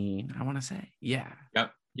 2014, I want to say. Yeah.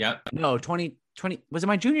 Yep. No, 2020. Was it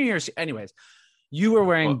my junior year? Anyways, you were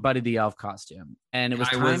wearing Buddy the Elf costume. And it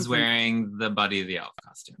was wearing the Buddy the Elf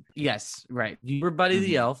costume. Yes, right. You were Buddy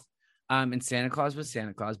the Elf. And Santa Claus was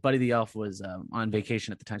Santa Claus. Buddy the Elf was on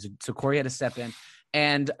vacation at the time. So Corey had to step in.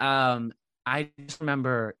 And I just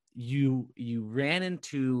remember you ran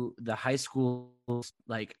into the high school's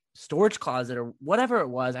like storage closet or whatever it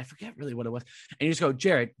was. I forget really what it was. And you just go,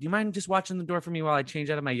 Jared, do you mind just watching the door for me while I change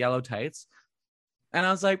out of my yellow tights? And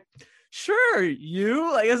I was like, sure,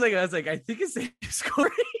 you. Like, I was like, I think it's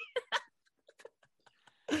Corey.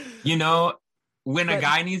 When a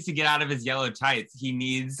guy needs to get out of his yellow tights, he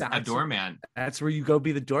needs a doorman. That's where you go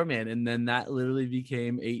be the doorman. And then that literally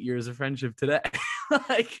became 8 years of friendship today.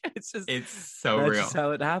 It's so real. That's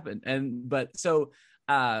how it happened. So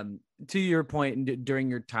to your point, during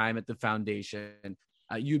your time at the foundation,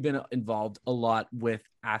 you've been involved a lot with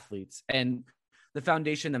athletes. And the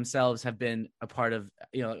foundation themselves have been a part of,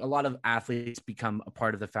 you know, a lot of athletes become a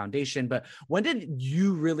part of the foundation. But when did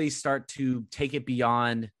you really start to take it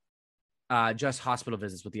beyond just hospital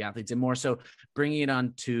visits with the athletes and more so bringing it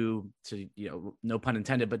on to, you know, no pun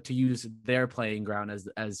intended, but to use their playing ground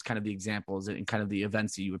as kind of the examples and kind of the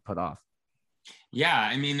events that you would put off? Yeah,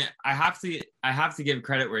 I mean, I have to give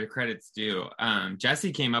credit where credit's due.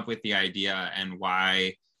 Jesse came up with the idea, and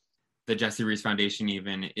why the Jesse Reese Foundation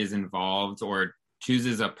even is involved or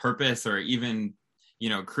chooses a purpose, or even, you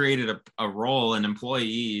know, created a role, an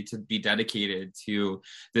employee to be dedicated to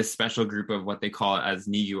this special group of what they call as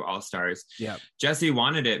NIGU All-Stars. Yeah. Jesse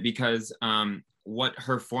wanted it because what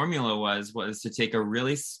her formula was to take a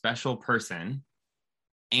really special person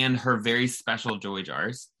and her very special joy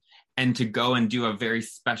jars, and to go and do a very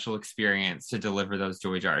special experience to deliver those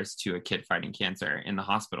joy jars to a kid fighting cancer in the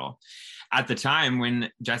hospital. At the time when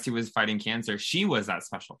Jesse was fighting cancer, she was that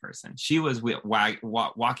special person. She was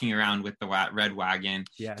walking around with the red wagon,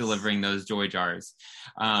 yes, delivering those joy jars.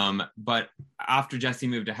 But after Jesse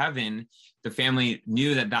moved to heaven, the family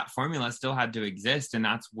knew that formula still had to exist. And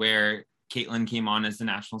that's where Caitlin came on as the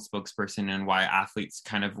national spokesperson, and why athletes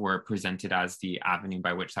kind of were presented as the avenue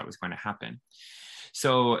by which that was going to happen.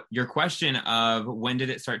 So your question of when did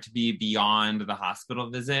it start to be beyond the hospital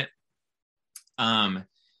visit?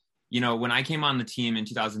 You know, when I came on the team in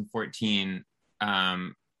 2014,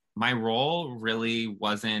 my role really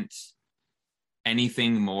wasn't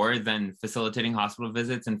anything more than facilitating hospital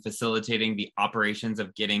visits and facilitating the operations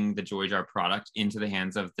of getting the Joy Jar product into the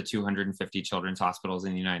hands of the 250 children's hospitals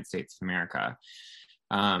in the United States of America.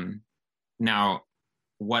 Now,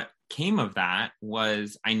 what came of that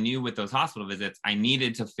was I knew with those hospital visits, I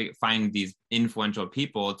needed to find these influential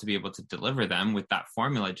people to be able to deliver them with that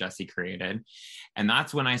formula Jesse created. And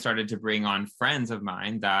that's when I started to bring on friends of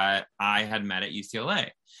mine that I had met at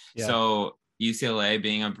UCLA. Yeah. So UCLA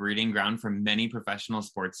being a breeding ground for many professional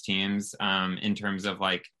sports teams, in terms of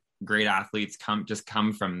like great athletes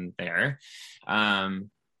come from there.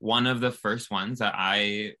 One of the first ones that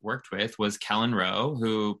I worked with was Kellen Rowe,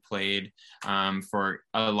 who played for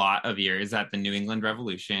a lot of years at the New England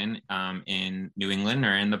Revolution in New England,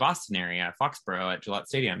 or in the Boston area, Foxborough at Gillette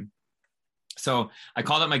Stadium. So I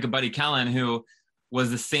called up my good buddy Kellen, who was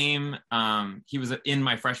the same. He was in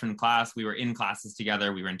my freshman class. We were in classes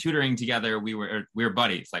together. We were in tutoring together. We were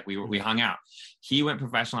buddies. Like we hung out. He went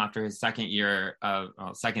professional after his second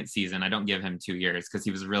season. I don't give him 2 years because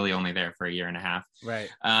he was really only there for a year and a half. Right.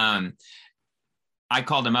 I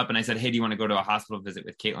called him up and I said, "Hey, do you want to go to a hospital visit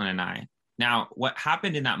with Caitlin and I?" Now, what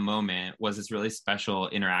happened in that moment was this really special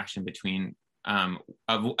interaction between of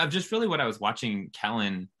just really what I was watching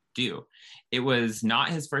Kellen do. It was not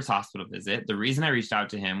his first hospital visit. The reason I reached out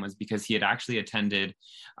to him was because he had actually attended,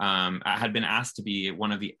 had been asked to be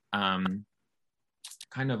one of the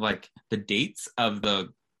kind of like the dates of the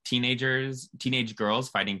teenage girls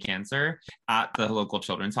fighting cancer at the local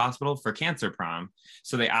children's hospital for Cancer Prom.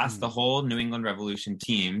 So they asked the whole New England Revolution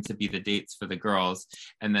team to be the dates for the girls.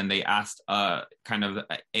 And then they asked kind of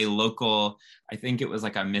a local, I think it was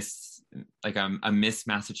like a Miss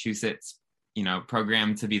Massachusetts, you know,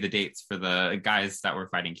 program to be the dates for the guys that were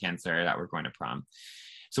fighting cancer that were going to prom.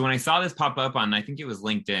 So when I saw this pop up on, I think it was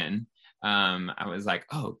LinkedIn, I was like,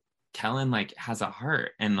 oh, Kellen like has a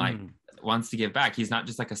heart and like wants to give back. He's not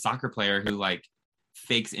just like a soccer player who like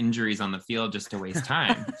fakes injuries on the field just to waste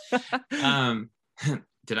time.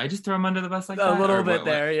 Did I just throw him under the bus like that? A little bit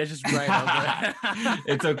there. Yeah, just right over.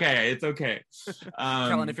 It's okay. It's okay.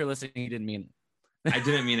 Kellen, if you're listening, you didn't mean it. I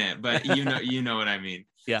didn't mean it, but you know what I mean.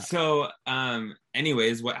 Yeah. So,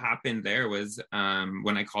 anyways, what happened there was,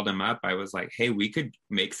 when I called him up, I was like, hey, we could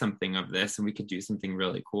make something of this and we could do something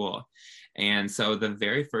really cool. And so the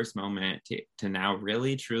very first moment to now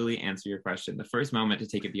really, truly answer your question, the first moment to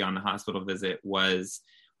take it beyond the hospital visit was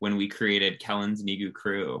when we created Kellen's NIGU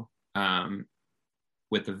Crew,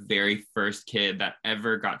 with the very first kid that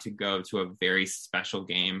ever got to go to a very special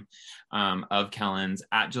game of Kellen's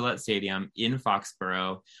at Gillette Stadium in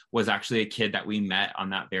Foxborough was actually a kid that we met on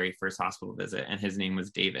that very first hospital visit, and his name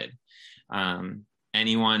was David.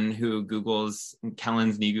 Anyone who Googles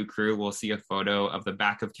Kellen's NIGU Crew will see a photo of the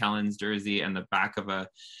back of Kellen's jersey and the back of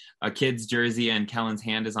a kid's jersey, and Kellen's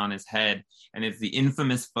hand is on his head. And it's the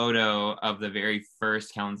infamous photo of the very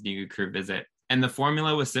first Kellen's NIGU Crew visit. And the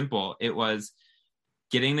formula was simple. It was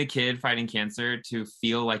getting the kid fighting cancer to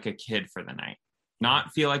feel like a kid for the night,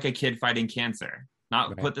 not feel like a kid fighting cancer,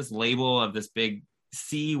 not put this label of this big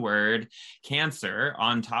C word cancer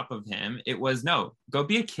on top of him. It was no, go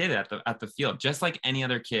be a kid at the field, just like any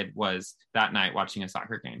other kid was that night watching a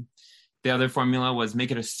soccer game. The other formula was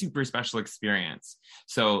make it a super special experience.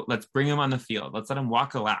 So let's bring him on the field. Let's let him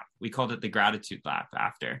walk a lap. We called it the gratitude lap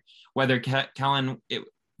after. Whether Kellen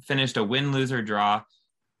finished a win, lose, or draw,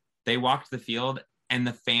 they walked the field and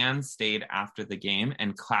the fans stayed after the game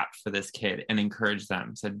and clapped for this kid and encouraged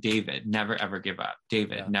them, said, David, never, ever give up.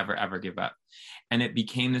 David, never, ever give up. And it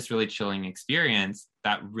became this really chilling experience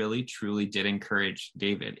that really, truly did encourage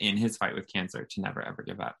David in his fight with cancer to never, ever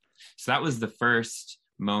give up. So that was the first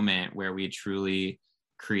moment where we truly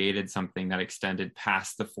created something that extended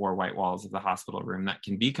past the four white walls of the hospital room that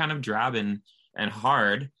can be kind of drab and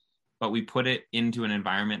hard, but we put it into an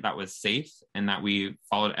environment that was safe and that we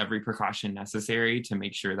followed every precaution necessary to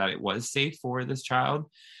make sure that it was safe for this child.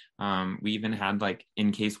 We even had, like,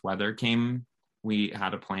 in case weather came, we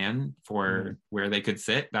had a plan for where they could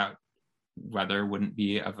sit that weather wouldn't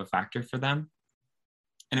be of a factor for them.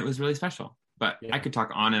 And it was really special. But I could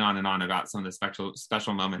talk on and on and on about some of the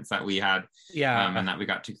special moments that we had, and that we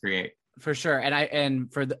got to create. For sure. And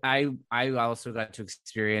I also got to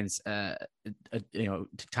experience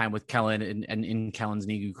time with Kellen and in Kellen's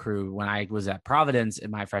NIGU crew when I was at Providence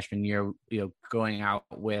in my freshman year, going out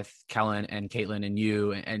with Kellen and Caitlin and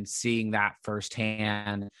you and seeing that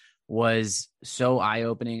firsthand was so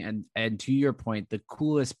eye-opening. And to your point, the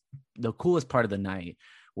coolest part of the night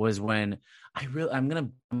was when I'm gonna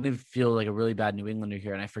feel like a really bad New Englander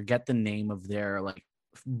here, and I forget the name of their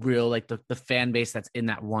the fan base that's in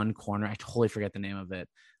that one corner. I totally forget the name of it.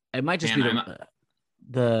 It might just be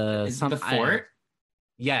the Fort.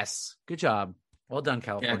 Yes, good job. Well done,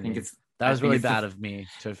 California. I think that was really bad of me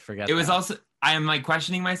to forget. It was also, I am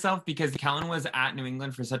questioning myself because Kellen was at New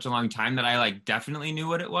England for such a long time that I definitely knew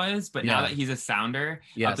what it was. But now that he's a Sounder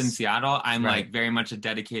up in Seattle, I'm very much a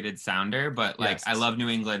dedicated Sounder. But I love New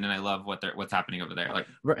England and I love what's happening over there.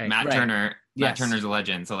 Matt Turner, Matt Turner's a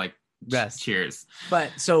legend. So cheers.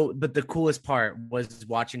 But the coolest part was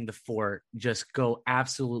watching the Fort just go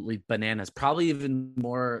absolutely bananas, probably even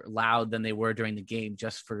more loud than they were during the game,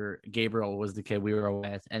 just for Gabriel was the kid we were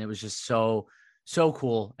with. And it was just so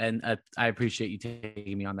cool. And I appreciate you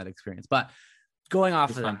taking me on that experience. But going off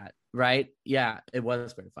of that, right? Yeah, it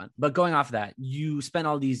was very fun. But going off of that, you spent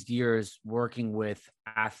all these years working with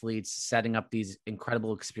athletes, setting up these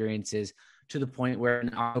incredible experiences to the point where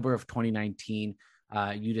in October of 2019,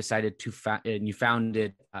 you decided to and you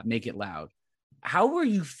founded Make It Loud. How were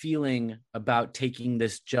you feeling about taking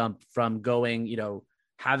this jump from going,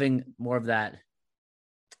 having more of that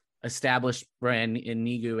established brand in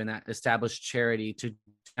NIGU and that established charity to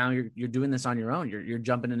now you're doing this on your own? You're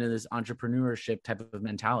jumping into this entrepreneurship type of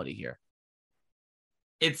mentality here.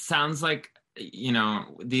 It sounds like,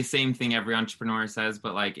 the same thing every entrepreneur says,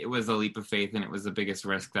 but it was a leap of faith and it was the biggest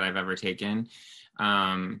risk that I've ever taken.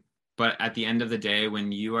 But at the end of the day,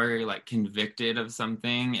 when you are convicted of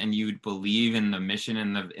something and you believe in the mission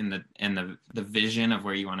and the vision of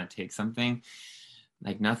where you want to take something,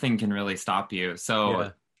 nothing can really stop you.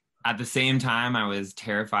 So at the same time, I was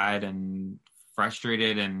terrified and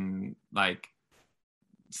frustrated and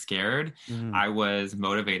scared. I was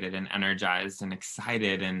motivated and energized and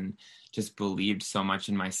excited and just believed so much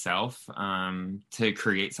in myself to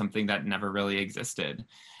create something that never really existed.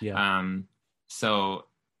 So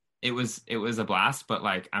it was a blast, but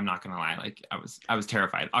I'm not gonna lie, I was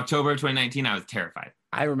terrified. October of 2019, I was terrified.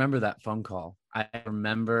 I remember that phone call. I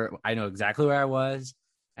know exactly where I was,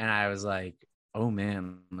 and I was like, oh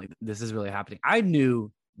man, this is really happening. I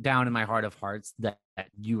knew down in my heart of hearts that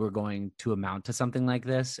you were going to amount to something like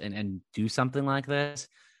this and do something like this.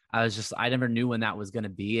 I never knew when that was going to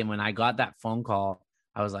be. And when I got that phone call,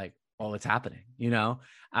 I was like, oh, it's happening,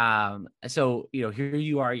 So, here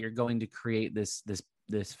you are, you're going to create this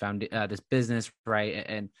business, right?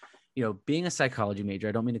 And, being a psychology major,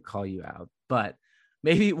 I don't mean to call you out, but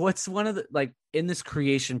maybe what's one of the, in this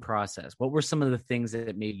creation process, what were some of the things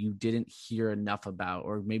that maybe you didn't hear enough about,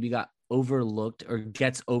 or maybe got overlooked or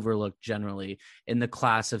gets overlooked generally in the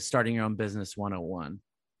class of starting your own business 101?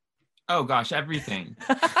 Oh gosh, everything.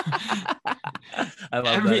 I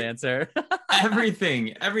love that answer.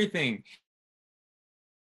 everything.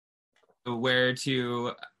 Where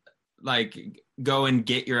to go and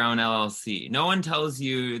get your own LLC. No one tells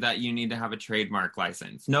you that you need to have a trademark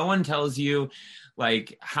license. No one tells you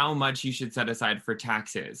how much you should set aside for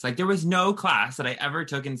taxes. There was no class that I ever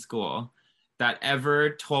took in school that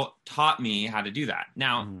ever taught me how to do that.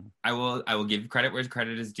 Now, I will give credit where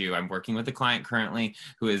credit is due. I'm working with a client currently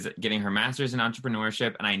who is getting her master's in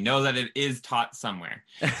entrepreneurship, and I know that it is taught somewhere.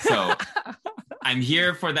 So I'm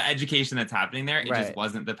here for the education that's happening there. It just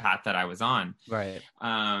wasn't the path that I was on. Right.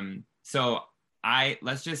 So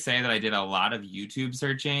let's just say that I did a lot of YouTube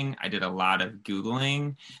searching. I did a lot of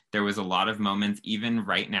Googling. There was a lot of moments, even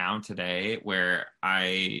right now today, where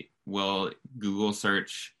I will Google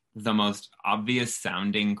search the most obvious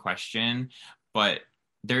sounding question, but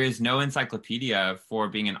there is no encyclopedia for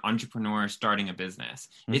being an entrepreneur starting a business.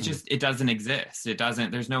 Mhm. It doesn't exist.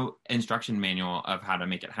 There's no instruction manual of how to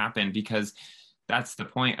make it happen, because that's the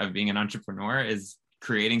point of being an entrepreneur, is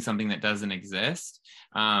creating something that doesn't exist.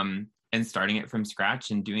 And starting it from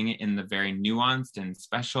scratch and doing it in the very nuanced and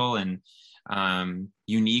special and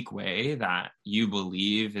unique way that you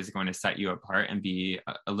believe is going to set you apart and be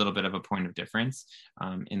a little bit of a point of difference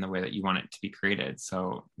in the way that you want it to be created.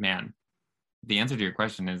 So, man, the answer to your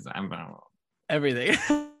question is Everything.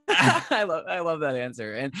 I love that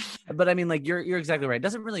answer. But I mean, like, you're exactly right. It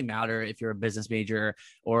doesn't really matter if you're a business major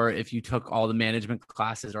or if you took all the management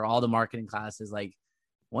classes or all the marketing classes. Like,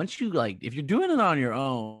 once you, like, if you're doing it on your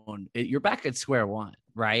own, you're back at square one,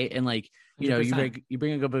 right? And like, you know, 100%. you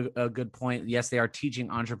bring a good point. Yes, they are teaching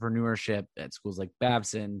entrepreneurship at schools like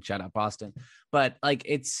Babson, shout out Boston, but like,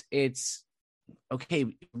 it's okay,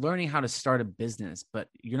 learning how to start a business, but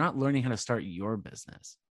you're not learning how to start your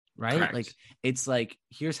business, right? Correct. Like, it's like,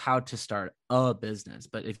 here's how to start a business,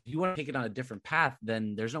 but if you want to take it on a different path,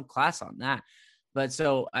 then there's no class on that. But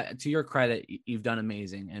so, to your credit, you've done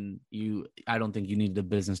amazing, and I don't think you need the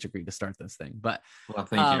business degree to start this thing. But Well,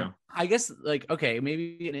 thank you. I guess, like, okay,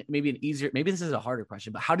 maybe an easier, maybe this is a harder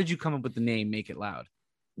question, but how did you come up with the name Make It Loud?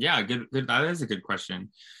 Yeah, good. That is a good question.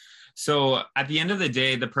 So at the end of the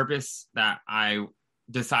day, the purpose that I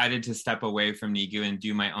decided to step away from Nigu and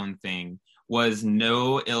do my own thing was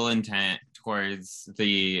no ill intent towards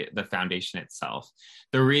the foundation itself.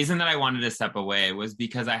 The reason that I wanted to step away was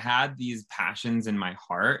because I had these passions in my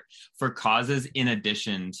heart for causes in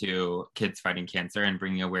addition to kids fighting cancer and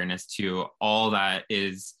bringing awareness to all that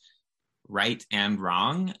is right and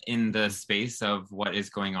wrong in the space of what is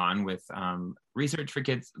going on with research for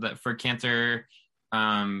kids for cancer,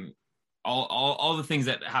 all the things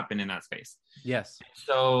that happen in that space. Yes.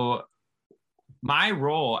 So my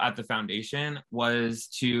role at the foundation was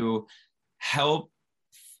to help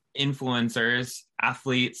influencers,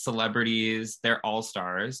 athletes, celebrities, they're all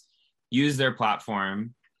stars, use their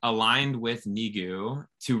platform aligned with Nigu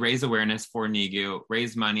to raise awareness for Nigu,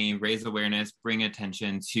 raise money, raise awareness, bringing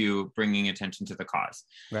attention to the cause.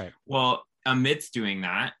 Right. Well, amidst doing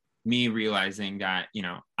that, me realizing that, you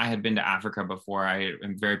know, I had been to Africa before. I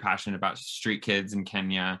am very passionate about street kids in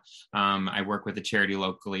Kenya. I work with a charity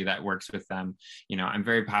locally that works with them. You know, I'm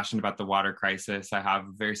very passionate about the water crisis. I have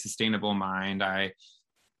a very sustainable mind. I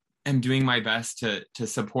am doing my best to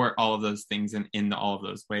support all of those things in all of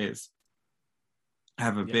those ways. I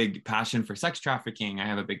have a big passion for sex trafficking. I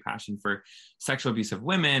have a big passion for sexual abuse of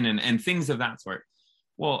women and things of that sort.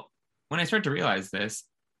 Well, when I started to realize this,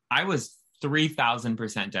 I was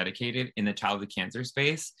 3,000% dedicated in the childhood cancer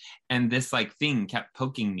space. And this like thing kept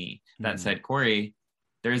poking me that said, Corey,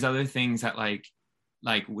 there's other things that like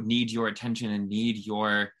need your attention and need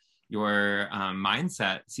your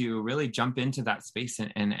mindset to really jump into that space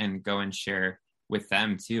and go and share with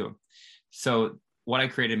them too. So what I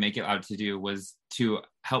created Make It Loud to do was to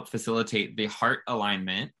help facilitate the heart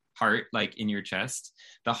alignment, heart like in your chest,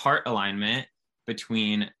 the heart alignment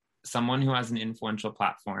between someone who has an influential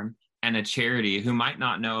platform and a charity who might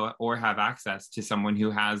not know or have access to someone who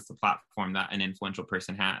has the platform that an influential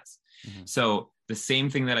person has. Mm-hmm. So the same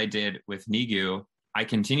thing that I did with Nigu, I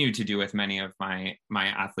continue to do with many of my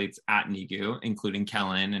athletes at Nigu, including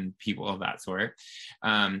Kellen and people of that sort.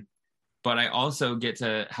 But I also get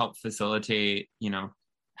to help facilitate, you know,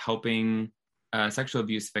 helping sexual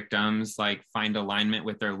abuse victims like find alignment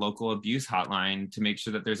with their local abuse hotline to make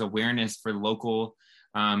sure that there's awareness for local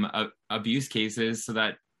abuse cases so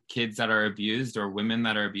that kids that are abused or women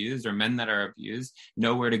that are abused or men that are abused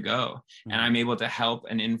know where to go. Mm-hmm. And I'm able to help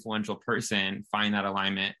an influential person find that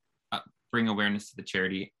alignment, bring awareness to the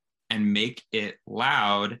charity, and make it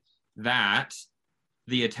loud that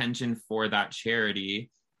the attention for that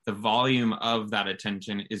charity, the volume of that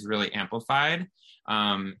attention is really amplified.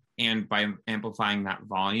 And by amplifying that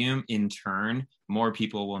volume, in turn, more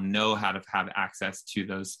people will know how to have access to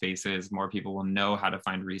those spaces. More people will know how to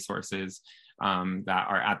find resources that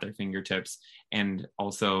are at their fingertips. And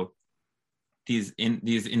also, these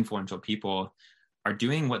influential people are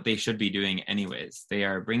doing what they should be doing anyways. They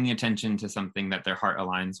are bringing attention to something that their heart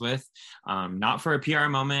aligns with, not for a PR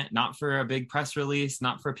moment, not for a big press release,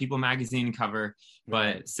 not for a People magazine cover,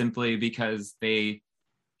 but simply because they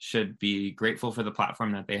should be grateful for the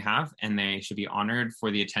platform that they have, and they should be honored for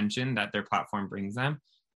the attention that their platform brings them.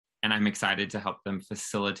 And I'm excited to help them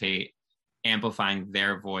facilitate amplifying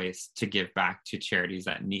their voice to give back to charities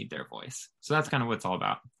that need their voice. So that's kind of what it's all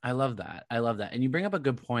about. I love that. And you bring up a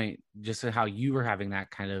good point, just how you were having that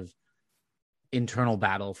kind of internal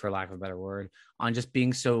battle, for lack of a better word, on just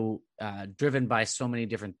being so driven by so many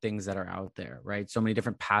different things that are out there, right? So many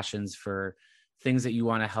different passions for things that you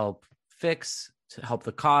want to help fix, to help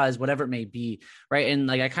the cause, whatever it may be, right? And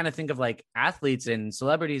like I kind of think of like athletes and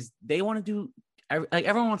celebrities, they want to do, like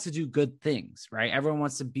everyone wants to do good things, right? Everyone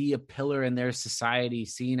wants to be a pillar in their society,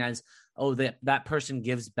 seen as, oh, that person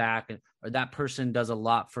gives back, or that person does a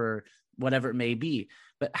lot for whatever it may be.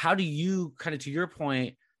 But how do you, kind of to your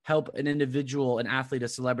point, help an individual, an athlete, a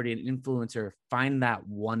celebrity, an influencer find that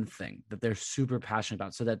one thing that they're super passionate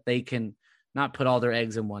about, so that they can not put all their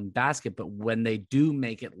eggs in one basket, but when they do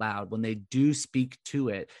make it loud, when they do speak to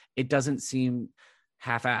it, it doesn't seem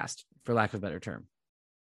half-assed, for lack of a better term.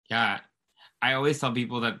 Yeah. I always tell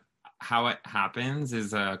people that how it happens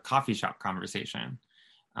is a coffee shop conversation.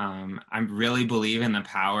 I really believe in the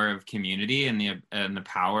power of community and the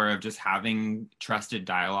power of just having trusted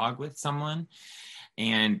dialogue with someone.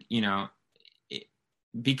 And,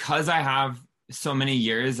 because I have so many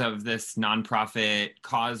years of this nonprofit,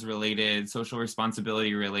 cause-related, social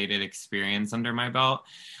responsibility-related experience under my belt,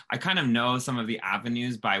 I kind of know some of the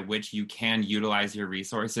avenues by which you can utilize your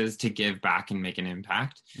resources to give back and make an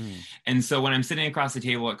impact. And so when I'm sitting across the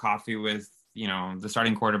table at coffee with, the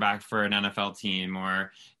starting quarterback for an NFL team,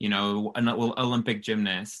 or, an Olympic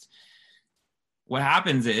gymnast, what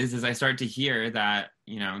happens is I start to hear that,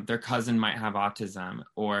 their cousin might have autism,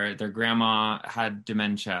 or their grandma had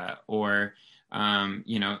dementia, or,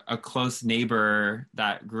 a close neighbor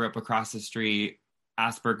that grew up across the street,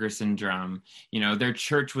 Asperger's syndrome, their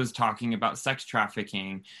church was talking about sex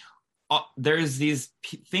trafficking. There's these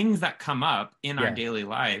things that come up in our daily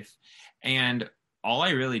life. And all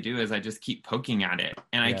I really do is I just keep poking at it.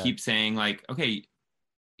 And I keep saying, like, okay,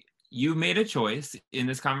 you made a choice in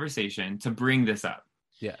this conversation to bring this up.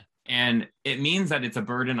 Yeah. And it means that it's a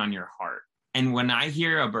burden on your heart. And when I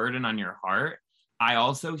hear a burden on your heart, I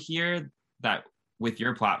also hear that with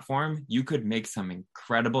your platform, you could make some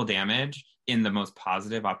incredible damage in the most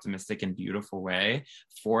positive, optimistic, and beautiful way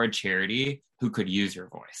for a charity who could use your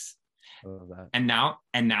voice. I love that. And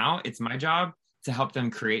now it's my job to help them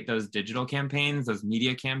create those digital campaigns, those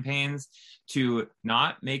media campaigns, to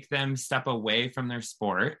not make them step away from their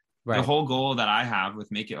sport. Right. The whole goal that I have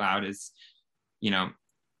with Make It Loud is,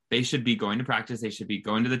 they should be going to practice. They should be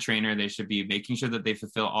going to the trainer. They should be making sure that they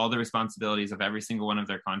fulfill all the responsibilities of every single one of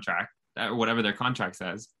their contract, or whatever their contract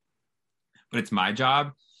says. But it's my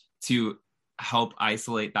job to help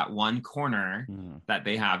isolate that one corner that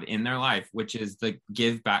they have in their life, which is the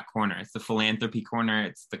give back corner. It's the philanthropy corner.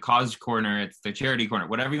 It's the cause corner. It's the charity corner,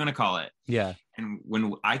 whatever you want to call it. Yeah. And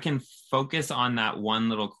when I can focus on that one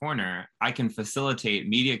little corner, I can facilitate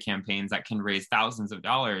media campaigns that can raise thousands of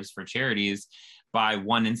dollars for charities by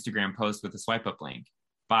one Instagram post with a swipe up link,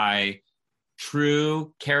 by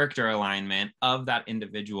true character alignment of that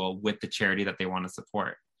individual with the charity that they want to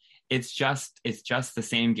support. It's just the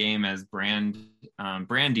same game as brand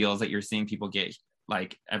deals that you're seeing people get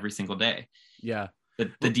like every single day. Yeah.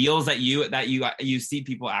 The deals that you see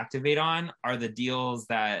people activate on are the deals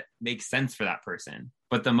that make sense for that person.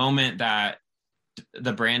 But the moment that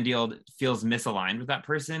the brand deal feels misaligned with that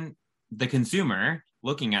person, the consumer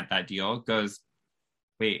looking at that deal goes,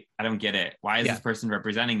 wait, I don't get it. Why is this person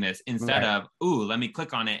representing this? Instead of, ooh, let me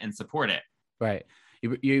click on it and support it. Right.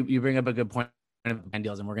 You bring up a good point of brand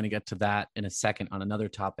deals, and we're going to get to that in a second on another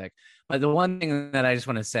topic. But the one thing that I just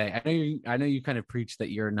want to say, I know you kind of preach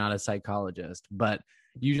that you're not a psychologist, but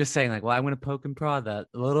you just saying like, well, I'm going to poke and prod that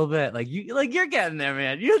a little bit. You're getting there,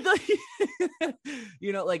 man. But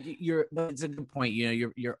it's a good point.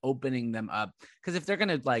 You're opening them up, because if they're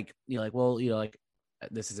going to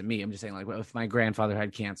this isn't me. I'm just saying, like, if my grandfather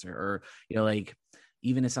had cancer, or,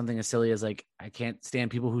 even if something as silly as like, I can't stand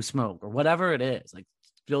people who smoke, or whatever it is, like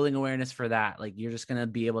building awareness for that, like, you're just going to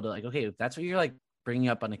be able to, like, okay, if that's what you're like bringing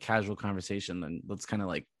up on a casual conversation, then let's kind of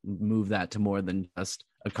like move that to more than just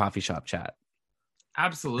a coffee shop chat.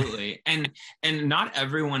 Absolutely. And not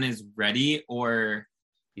everyone is ready, or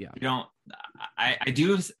I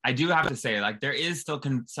do have to say, like, there is still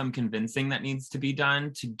some convincing that needs to be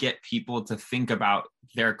done to get people to think about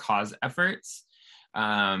their cause efforts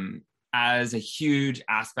as a huge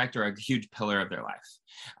aspect or a huge pillar of their life.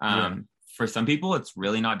 For some people, it's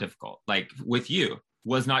really not difficult. Like with you,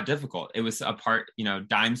 was not difficult. It was a part,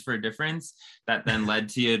 Dimes for a Difference, that then led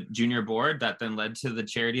to a junior board, that then led to the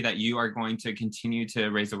charity that you are going to continue to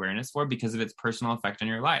raise awareness for because of its personal effect on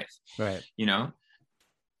your life. Right.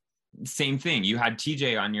 same thing. You had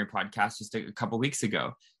TJ on your podcast just a couple weeks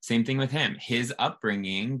ago. Same thing with him. His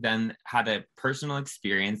upbringing then had a personal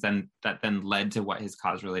experience and that then led to what his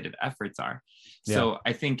cause related efforts are. Yeah. So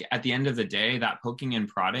I think at the end of the day, that poking and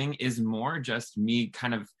prodding is more just me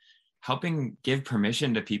kind of helping give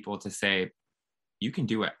permission to people to say, you can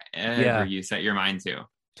do whatever you set your mind to.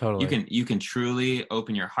 Totally. You can truly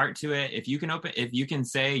open your heart to it. If you can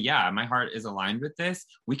say, yeah, my heart is aligned with this,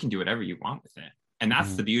 we can do whatever you want with it. And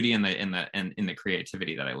that's the beauty in the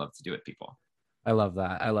creativity that I love to do with people. I love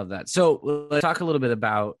that. So let's talk a little bit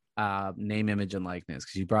about name, image, and likeness,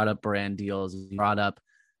 because you brought up brand deals. You brought up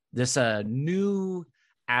this new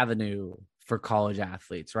avenue for college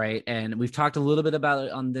athletes, right? And we've talked a little bit about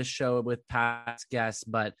it on this show with past guests,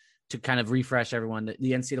 but to kind of refresh everyone,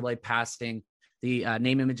 the NCAA passing the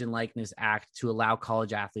Name, Image, and Likeness Act to allow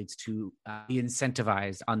college athletes to be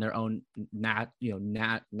incentivized on their own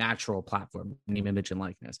natural platform, name, image, and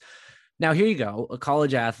likeness. Now, here you go. A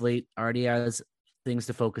college athlete already has things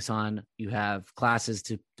to focus on. You have classes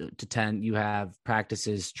to attend. You have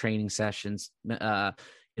practices, training sessions,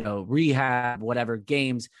 rehab, whatever,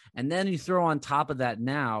 games. And then you throw on top of that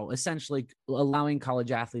now, essentially allowing college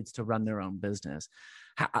athletes to run their own business.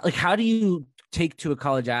 How do you take to a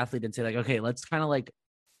college athlete and say, like, okay, let's kind of like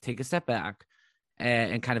take a step back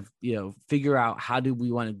and kind of, figure out how do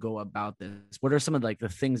we want to go about this? What are some of like the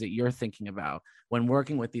things that you're thinking about when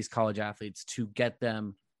working with these college athletes to get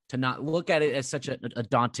them to not look at it as such a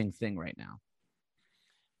daunting thing right now?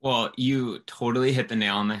 Well, you totally hit the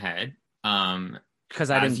nail on the head.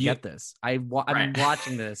 Because I didn't get this. I'm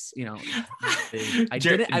watching this, I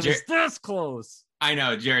was this close. I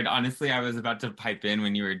know, Jared, honestly, I was about to pipe in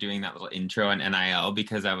when you were doing that little intro on NIL,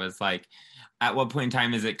 because I was like, at what point in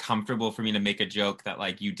time is it comfortable for me to make a joke that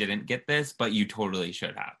like you didn't get this, but you totally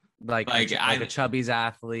should have? Like a Chubby's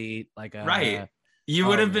athlete, right. You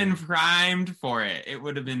would have been primed for it. It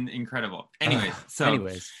would have been incredible.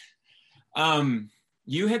 Anyways,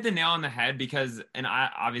 you hit the nail on the head because, and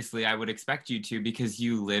I would expect you to, because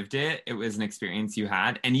you lived it. It was an experience you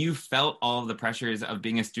had, and you felt all of the pressures of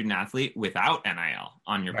being a student athlete without NIL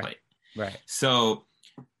on your plate. Right. So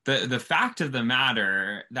the fact of the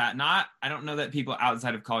matter that I don't know that people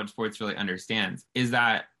outside of college sports really understands is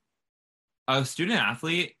that a student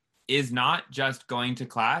athlete is not just going to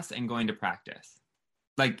class and going to practice.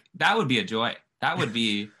 Like, that would be a joy. That would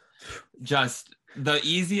be just the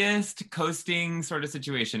easiest coasting sort of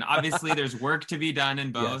situation. Obviously, there's work to be done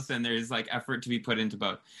in both, and there's like effort to be put into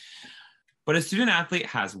both. But a student athlete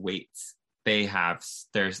has weights.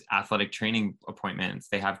 There's athletic training appointments.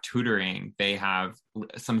 They have tutoring. They have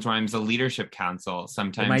sometimes a leadership council.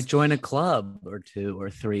 Sometimes they might join a club or 2 or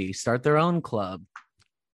 3, start their own club.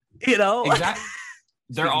 Exactly.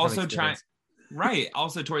 They're also trying. Right.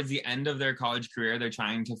 Also, towards the end of their college career, they're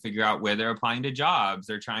trying to figure out where they're applying to jobs.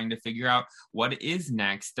 They're trying to figure out what is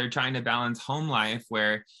next. They're trying to balance home life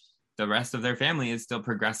where the rest of their family is still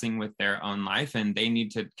progressing with their own life. And they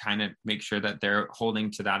need to kind of make sure that they're holding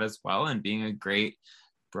to that as well and being a great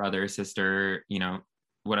brother, sister,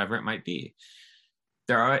 whatever it might be.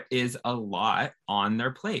 There is a lot on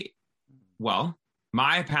their plate. Well,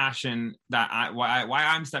 my passion why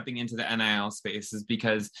I'm stepping into the NIL space is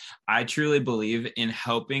because I truly believe in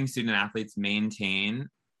helping student athletes maintain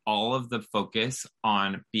all of the focus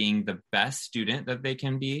on being the best student that they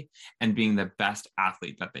can be and being the best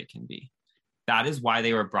athlete that they can be. That is why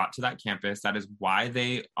they were brought to that campus. That is why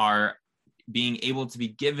they are being able to be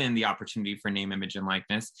given the opportunity for name, image, and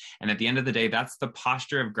likeness. And at the end of the day, that's the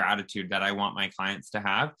posture of gratitude that I want my clients to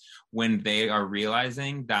have when they are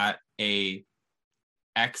realizing that a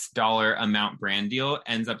X dollar amount brand deal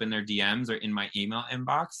ends up in their DMs or in my email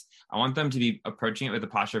inbox. I want them to be approaching it with a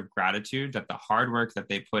posture of gratitude that the hard work that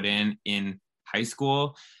they put in high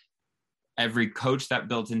school, every coach that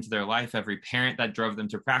built into their life, every parent that drove them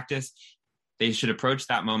to practice, they should approach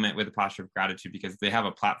that moment with a posture of gratitude because they have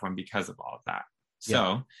a platform because of all of that. Yeah.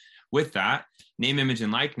 So with that, name, image,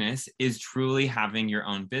 and likeness is truly having your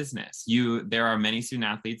own business. There are many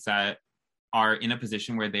student athletes that are in a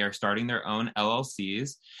position where they are starting their own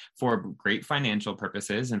LLCs for great financial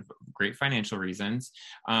purposes and great financial reasons,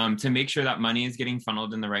 to make sure that money is getting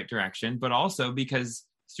funneled in the right direction, but also because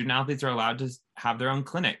student athletes are allowed to have their own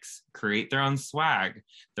clinics, create their own swag.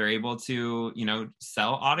 They're able to,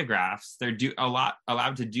 sell autographs. They're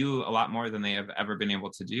allowed to do a lot more than they have ever been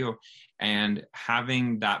able to do. And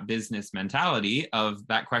having that business mentality of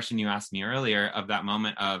that question you asked me earlier, of that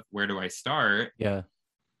moment of where do I start? Yeah.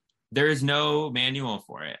 There is no manual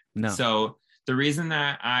for it. No. So the reason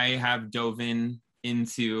that I have dove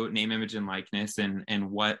into name, image, and likeness and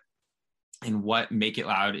what and what Make It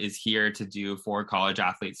Loud is here to do for college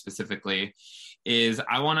athletes specifically is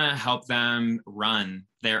I want to help them run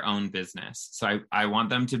their own business. So I want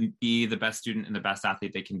them to be the best student and the best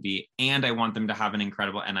athlete they can be. And I want them to have an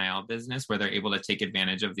incredible NIL business where they're able to take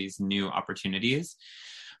advantage of these new opportunities.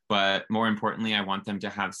 But more importantly, I want them to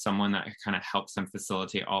have someone that kind of helps them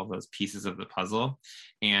facilitate all of those pieces of the puzzle.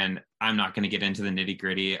 And I'm not going to get into the nitty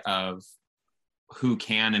gritty of who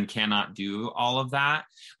can and cannot do all of that.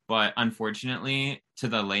 But unfortunately, to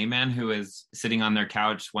the layman who is sitting on their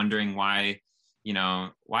couch wondering why,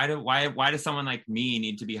 why does someone like me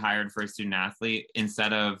need to be hired for a student athlete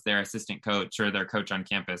instead of their assistant coach or their coach on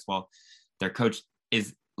campus? Well, their coach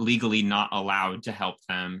is legally not allowed to help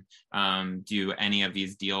them do any of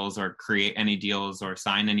these deals or create any deals or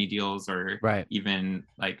sign any deals or even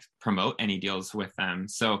like promote any deals with them.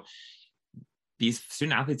 So these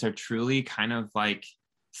student athletes are truly kind of like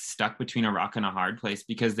stuck between a rock and a hard place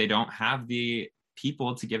because they don't have the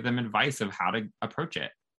people to give them advice of how to approach it.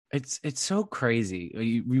 It's so crazy.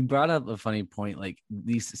 You brought up a funny point. Like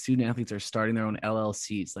these student athletes are starting their own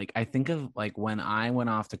LLCs. Like I think of like when I went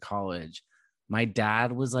off to college, my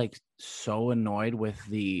dad was like so annoyed with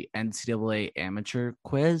the NCAA amateur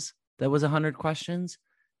quiz that was 100 questions.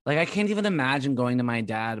 Like I can't even imagine going to my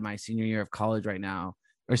dad my senior year of college right now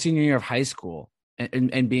or senior year of high school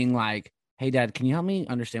and being like, hey dad, can you help me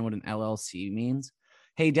understand what an LLC means?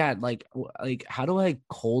 Hey dad, like how do I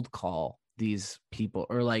cold call these people,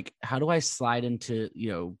 or like how do I slide into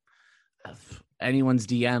anyone's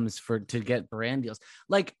DMs to get brand deals?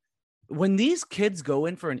 Like when these kids go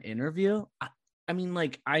in for an interview, I mean,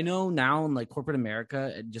 like I know now in like corporate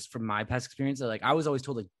America, just from my past experience, like I was always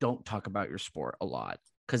told like don't talk about your sport a lot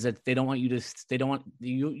because they don't want you to,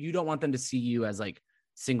 you don't want them to see you as like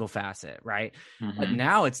single facet, right? Mm-hmm. But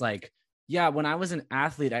now it's like, yeah, when I was an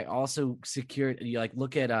athlete, I also secured, you like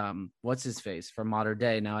look at what's his face from Modern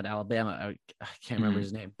Day now at Alabama. I can't remember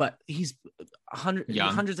his name, but he's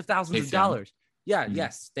hundreds of thousands of dollars. Yeah. Mm-hmm.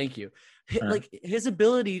 Yes. Thank you. Like his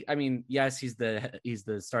ability. I mean, yes, he's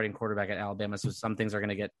the starting quarterback at Alabama. So some things are going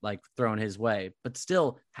to get like thrown his way, but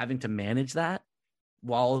still having to manage that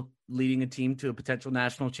while leading a team to a potential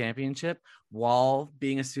national championship, while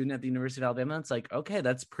being a student at the University of Alabama. It's like, okay,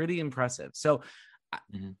 that's pretty impressive. So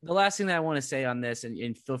the last thing that I want to say on this,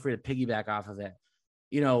 and feel free to piggyback off of it,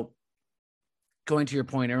 going to your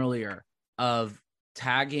point earlier of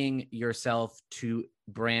tagging yourself to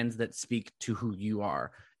brands that speak to who you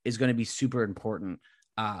are is going to be super important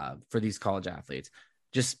for these college athletes.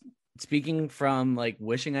 Just speaking from like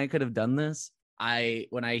wishing I could have done this,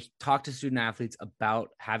 when I talk to student athletes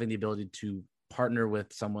about having the ability to partner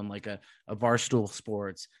with someone like a Barstool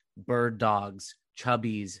Sports, Bird Dogs,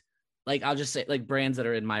 Chubbies, like I'll just say like brands that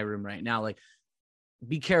are in my room right now, like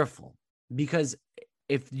be careful, because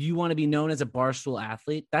if you want to be known as a Barstool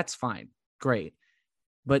athlete, that's fine. Great.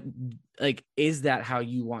 But like, is that how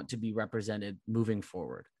you want to be represented moving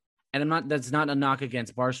forward? And that's not a knock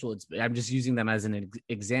against Barstool. I'm just using them as an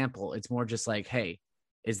example. It's more just like, hey,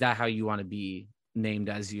 is that how you want to be named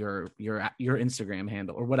as your Instagram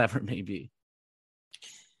handle or whatever it may be?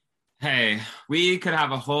 Hey, we could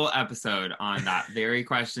have a whole episode on that very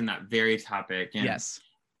question, that very topic. And yes.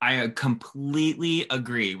 I completely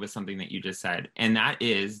agree with something that you just said. And that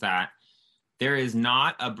is that there is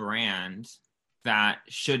not a brand that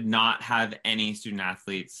should not have any student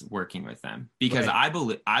athletes working with them, because right.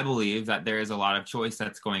 I believe that there is a lot of choice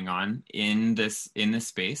that's going on in this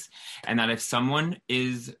space. And that if someone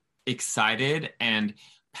is excited and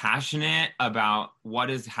passionate about what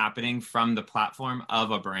is happening from the platform of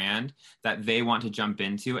a brand that they want to jump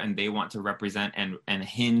into and they want to represent and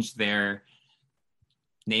hinge their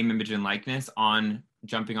name, image, and likeness on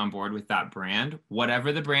jumping on board with that brand,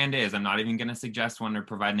 whatever the brand is, I'm not even going to suggest one or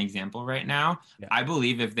provide an example right now. Yeah. I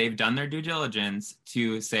believe if they've done their due diligence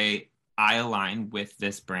to say, I align with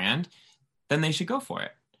this brand, then they should go for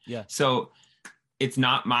it. Yeah. So it's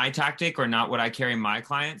not my tactic or not what I carry my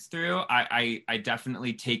clients through. I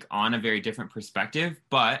definitely take on a very different perspective,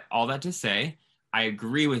 but all that to say, I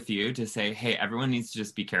agree with you to say, hey, everyone needs to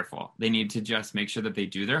just be careful. They need to just make sure that they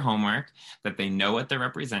do their homework, that they know what they're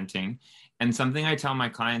representing. And something I tell my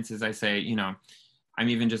clients is I say, I'm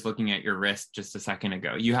even just looking at your wrist just a second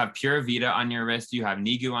ago. You have Pura Vida on your wrist. You have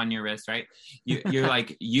Nigu on your wrist, right? You're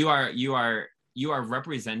like, you are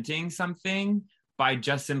representing something by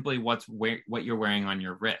just simply what you're wearing on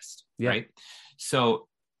your wrist, right? So,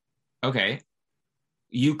 okay.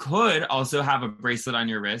 You could also have a bracelet on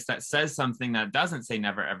your wrist that says something that doesn't say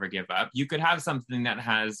never, ever give up. You could have something that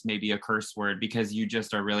has maybe a curse word because you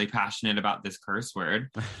just are really passionate about this curse word.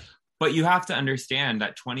 But you have to understand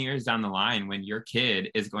that 20 years down the line, when your kid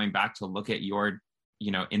is going back to look at your,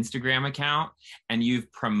 Instagram account, and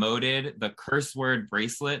you've promoted the curse word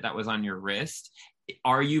bracelet that was on your wrist,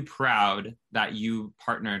 are you proud that you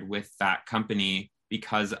partnered with that company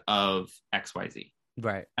because of XYZ?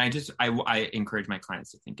 Right. I encourage my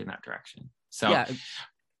clients to think in that direction. So yeah.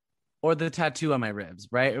 Or the tattoo on my ribs,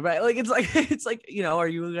 right? Like it's like, are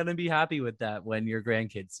you gonna be happy with that when your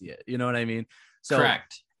grandkids see it? You know what I mean? So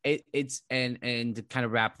correct. It's and to kind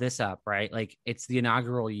of wrap this up, right? Like, it's the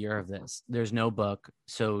inaugural year of this. There's no book,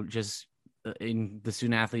 so just in the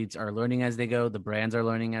student athletes are learning as they go, the brands are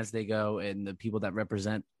learning as they go, and the people that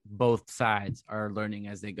represent both sides are learning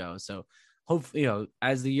as they go. So hopefully,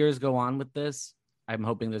 as the years go on with this, I'm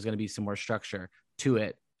hoping there's going to be some more structure to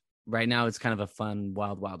it. Right now, it's kind of a fun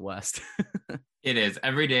wild west. It is.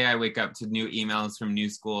 Every day I wake up to new emails from new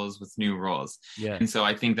schools with new rules. Yeah. And so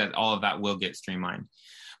I think that all of that will get streamlined.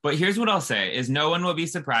 But here's what I'll say is no one will be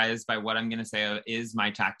surprised by what I'm going to say is my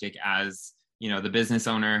tactic as, the business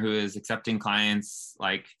owner who is accepting clients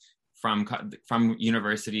like from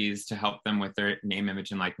universities to help them with their name, image,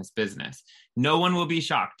 and likeness business. No one will be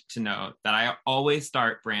shocked to know that I always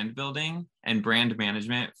start brand building and brand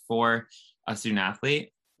management for a student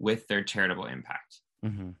athlete with their charitable impact.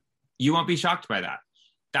 Mm-hmm. You won't be shocked by that.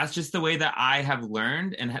 That's just the way that I have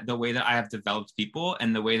learned and the way that I have developed people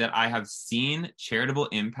and the way that I have seen charitable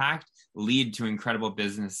impact lead to incredible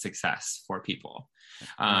business success for people.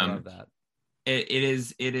 I love that. It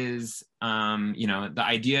is, the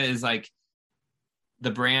idea is like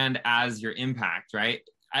the brand as your impact, right?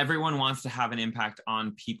 Everyone wants to have an impact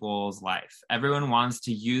on people's life. Everyone wants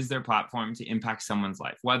to use their platform to impact someone's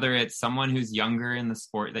life, whether it's someone who's younger in the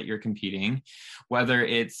sport that you're competing, whether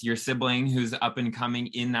it's your sibling who's up and coming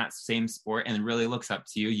in that same sport and really looks up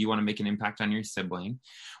to you. You want to make an impact on your sibling,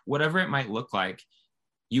 whatever it might look like.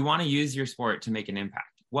 You want to use your sport to make an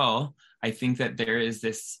impact. Well, I think that there is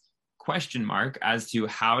this question mark as to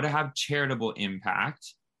how to have charitable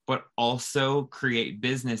impact but also create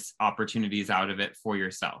business opportunities out of it for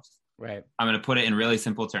yourself. Right. I'm going to put it in really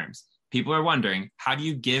simple terms. People are wondering, how do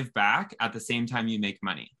you give back at the same time you make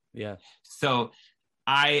money? Yeah. So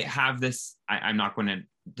I have this, I'm not going to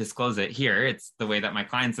disclose it here. It's the way that my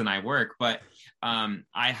clients and I work, but I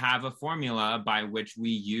have a formula by which we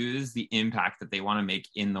use the impact that they want to make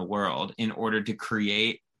in the world in order to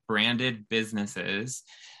create branded businesses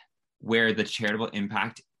where the charitable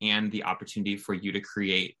impact and the opportunity for you to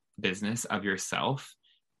create business of yourself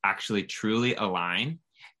actually truly align.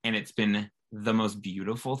 And it's been the most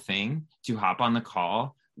beautiful thing to hop on the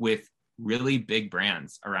call with really big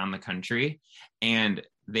brands around the country. And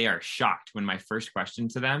they are shocked when my first question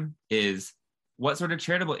to them is, what sort of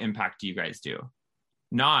charitable impact do you guys do?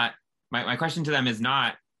 Not, my question to them is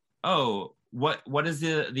not, oh, what is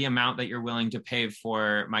the amount that you're willing to pay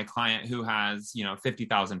for my client who has,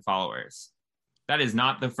 50,000 followers? That is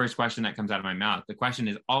not the first question that comes out of my mouth. The question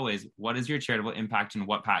is always, what is your charitable impact and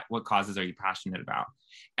what causes are you passionate about?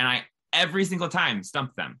 And I, every single time,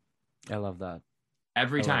 stump them. I love that.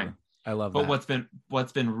 Every time. I love that. But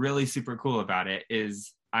what's been really super cool about it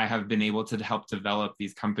is I have been able to help develop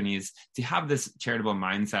these companies to have this charitable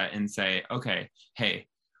mindset and say, okay, hey,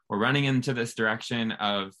 we're running into this direction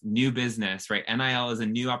of new business, right? NIL is a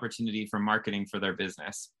new opportunity for marketing for their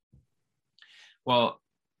business. Well,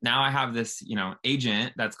 now I have this,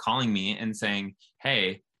 agent that's calling me and saying,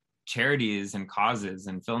 hey, charities and causes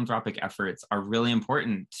and philanthropic efforts are really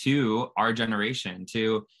important to our generation,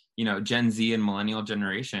 to, Gen Z and millennial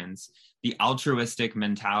generations. The altruistic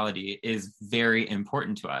mentality is very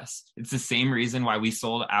important to us. It's the same reason why we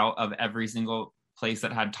sold out of every single place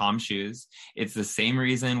that had Tom shoes. It's the same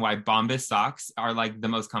reason why Bombas socks are like the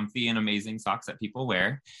most comfy and amazing socks that people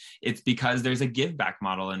wear. It's because there's a give back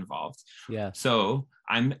model involved. Yeah. So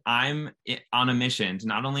I'm on a mission to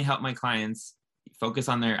not only help my clients focus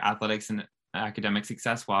on their athletics and academic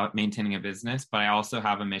success while maintaining a business, but I also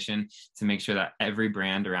have a mission to make sure that every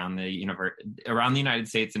brand around the United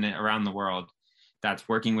States and around the world that's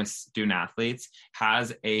working with student athletes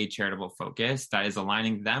has a charitable focus that is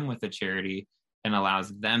aligning them with a charity and allows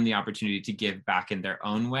them the opportunity to give back in their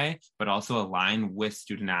own way, but also align with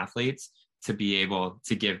student athletes to be able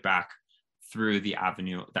to give back through the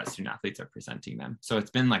avenue that student athletes are presenting them. So it's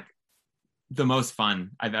been like the most fun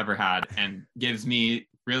I've ever had and gives me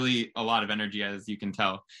really a lot of energy, as you can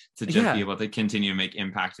tell, to just be able to continue to make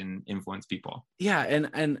impact and influence people. Yeah.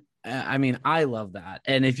 And I mean, I love that.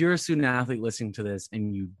 And if you're a student athlete listening to this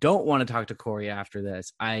and you don't want to talk to Corey after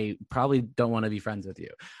this, I probably don't want to be friends with you.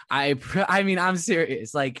 I mean, I'm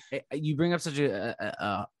serious. Like, you bring up such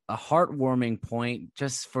a heartwarming point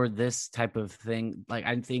just for this type of thing. Like,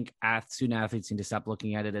 I think student athletes need to stop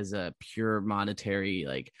looking at it as a pure monetary,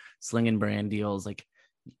 like slinging brand deals. Like,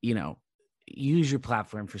 you know, use your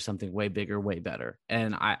platform for something way bigger, way better.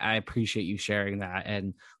 And I appreciate you sharing that.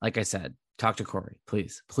 And like I said, talk to Corey,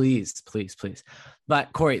 please, please, please, please.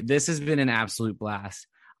 But Corey, this has been an absolute blast.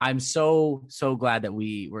 I'm so glad that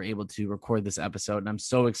we were able to record this episode, and I'm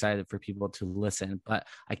so excited for people to listen. But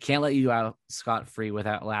I can't let you out scot-free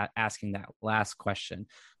without asking that last question.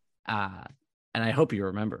 And I hope you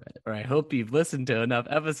remember it, or I hope you've listened to enough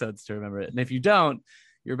episodes to remember it. And if you don't,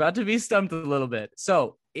 you're about to be stumped a little bit.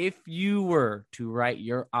 So if you were to write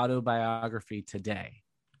your autobiography today,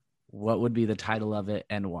 what would be the title of it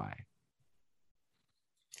and why?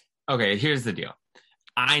 Okay, here's the deal.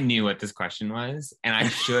 I knew what this question was, and I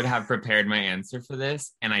should have prepared my answer for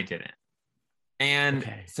this, and I didn't. And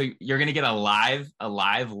so you're going to get a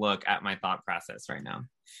live look at my thought process right now.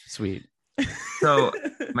 Sweet. So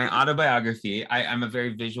my autobiography, I'm a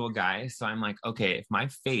very visual guy. So I'm like, okay, if my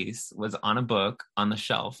face was on a book on the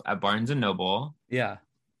shelf at Barnes and Noble, yeah,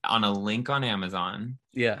 on a link on Amazon,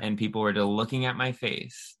 yeah, and people were looking at my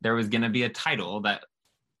face, there was going to be a title that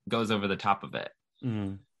goes over the top of it.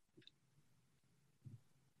 Mm.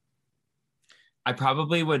 I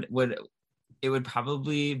probably would it would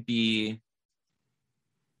probably be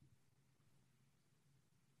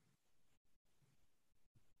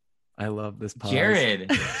I love this pause. Jared.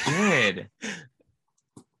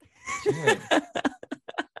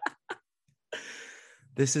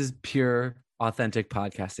 This is pure authentic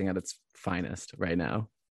podcasting at its finest right now.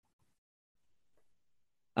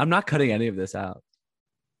 I'm not cutting any of this out.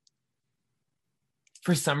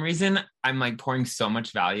 For some reason, I'm like pouring so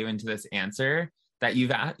much value into this answer that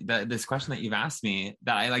this question that you've asked me,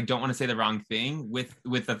 that I like don't want to say the wrong thing, with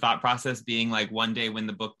the thought process being like, one day when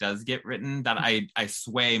the book does get written, that I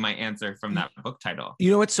sway my answer from that book title.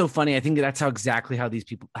 You know what's so funny? I think that's exactly how these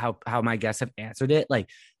people, how my guests have answered it. Like,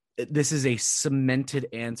 this is a cemented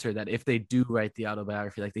answer that if they do write the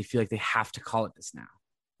autobiography, like they feel like they have to call it this now.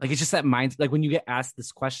 Like, it's just that mind. Like, when you get asked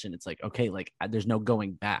this question, it's like, okay, like there's no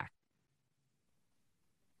going back.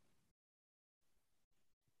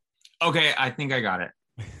 Okay, I think I got it.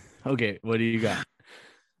 Okay, what do you got?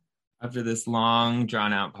 After this long,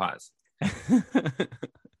 drawn-out pause.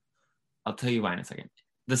 I'll tell you why in a second.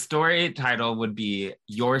 The story title would be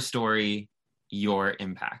Your Story, Your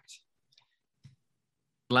Impact.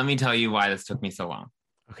 Let me tell you why this took me so long.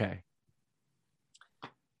 Okay.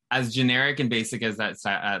 As generic and basic as that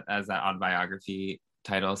autobiography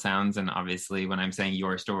title sounds, and obviously when I'm saying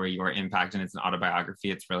your story, your impact, and it's an autobiography,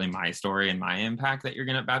 it's really my story and my impact that you're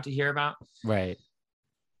about to hear about. Right.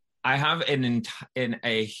 I have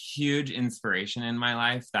a huge inspiration in my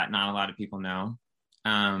life that not a lot of people know,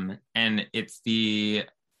 and it's the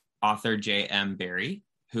author J.M. Barrie,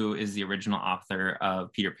 who is the original author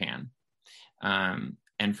of Peter Pan.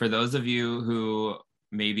 And for those of you who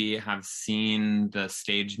maybe have seen the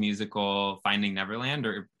stage musical Finding Neverland,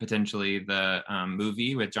 or potentially the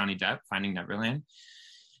movie with Johnny Depp, Finding Neverland,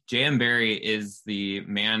 J.M. Barrie is the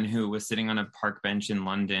man who was sitting on a park bench in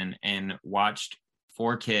London and watched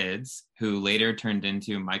 4 kids who later turned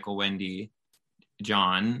into Michael, Wendy,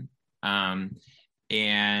 John,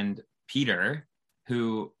 and Peter,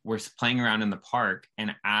 who were playing around in the park.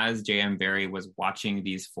 And as J.M. Barrie was watching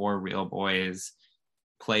these 4 real boys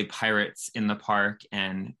play pirates in the park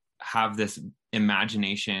and have this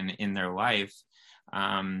imagination in their life,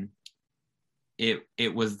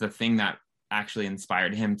 it was the thing that actually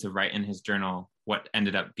inspired him to write in his journal what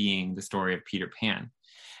ended up being the story of Peter Pan.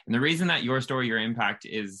 And the reason that Your Story, Your Impact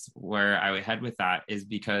is where I would head with that is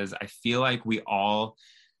because I feel like we all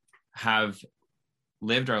have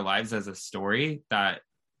lived our lives as a story that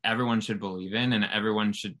everyone should believe in, and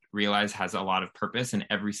everyone should realize has a lot of purpose in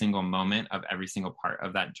every single moment of every single part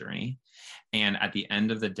of that journey. And at the end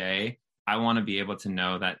of the day, I want to be able to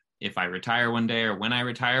know that if I retire one day, or when I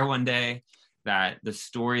retire one day, that the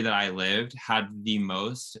story that I lived had the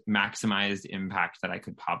most maximized impact that I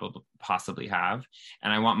could possibly have.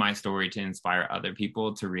 And I want my story to inspire other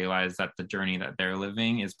people to realize that the journey that they're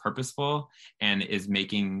living is purposeful and is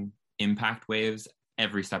making impact waves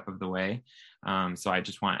every step of the way. So I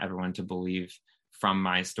just want everyone to believe from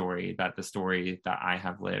my story that the story that I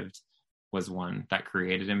have lived was one that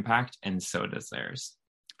created impact, and so does theirs.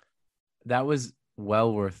 That was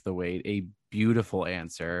well worth the wait. A beautiful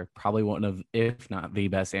answer. Probably one of, if not the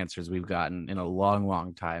best answers we've gotten in a long,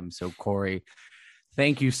 long time. So Corey,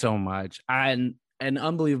 Thank you so much. And an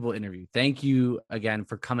unbelievable interview. Thank you again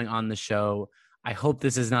for coming on the show. I hope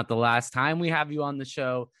this is not the last time we have you on the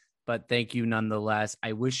show, but thank you nonetheless.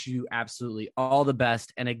 I wish you absolutely all the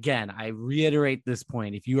best. And again, I reiterate this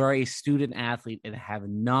point. If you are a student athlete and have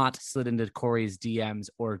not slid into Corey's DMs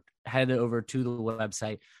or headed over to the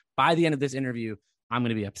website by the end of this interview, I'm going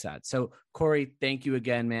to be upset. So, Corey, thank you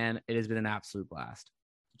again, man. It has been an absolute blast.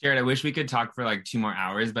 Jared, I wish we could talk for like 2 more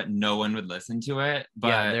hours, but no one would listen to it. But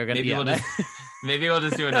Yeah, they're gonna. Maybe we'll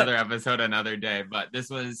just do another episode another day. But this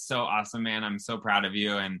was so awesome, man. I'm so proud of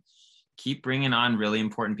you, and keep bringing on really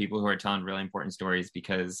important people who are telling really important stories,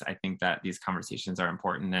 because I think that these conversations are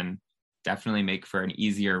important and definitely make for an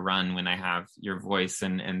easier run when I have your voice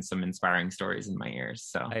and some inspiring stories in my ears.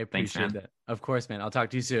 So I appreciate that. Of course, man. I'll talk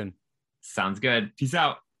to you soon. Sounds good. Peace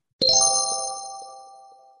out.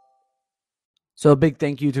 So a big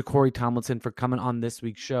thank you to Corey Tomlinson for coming on this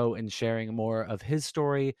week's show and sharing more of his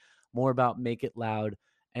story, more about Make It Loud,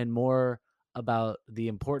 and more about the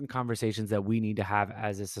important conversations that we need to have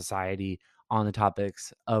as a society on the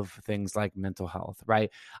topics of things like mental health, right?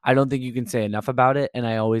 I don't think you can say enough about it. And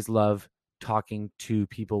I always love talking to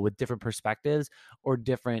people with different perspectives or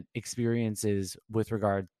different experiences with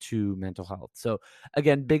regard to mental health. So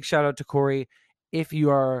again, big shout out to Corey. If you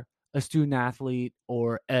are a student athlete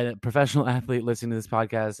or a professional athlete listening to this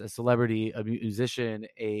podcast, a celebrity, a musician,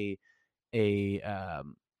 an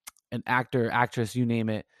actor, actress, you name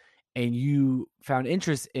it, and you found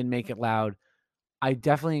interest in Make It Loud, I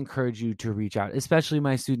definitely encourage you to reach out, especially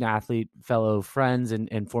my student athlete, fellow friends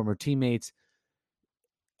and former teammates.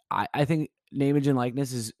 I think name, image, and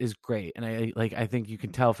likeness is great. And I think you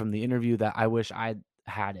can tell from the interview that I wish I'd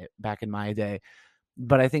had it back in my day.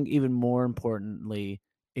 But I think even more importantly,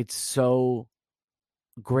 it's so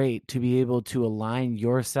great to be able to align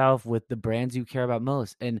yourself with the brands you care about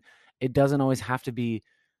most. And it doesn't always have to be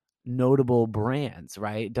notable brands,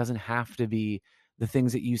 right? It doesn't have to be the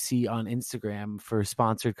things that you see on Instagram for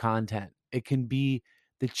sponsored content. It can be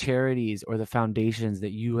the charities or the foundations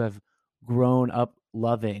that you have grown up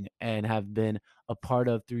loving and have been a part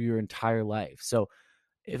of through your entire life. So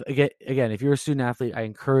if you're a student athlete, I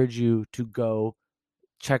encourage you to go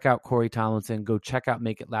check out Corey Tomlinson, go check out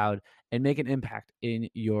Make It Loud, and make an impact in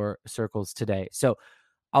your circles today. So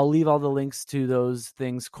I'll leave all the links to those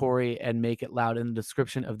things, Corey, and Make It Loud in the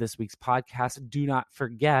description of this week's podcast. Do not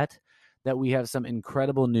forget that we have some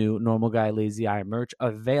incredible new Normal Guy Lazy Eye merch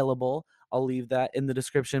available. I'll leave that in the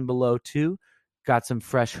description below too. Got some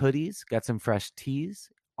fresh hoodies, got some fresh tees,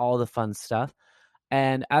 all the fun stuff.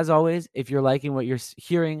 And as always, if you're liking what you're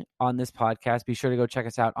hearing on this podcast, be sure to go check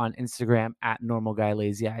us out on Instagram at Normal Guy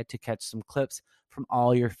Lazy Eye to catch some clips from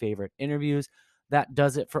all your favorite interviews. That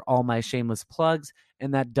does it for all my shameless plugs,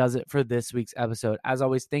 and that does it for this week's episode. As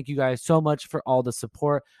always, thank you guys so much for all the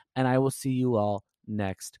support, and I will see you all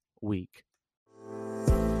next week.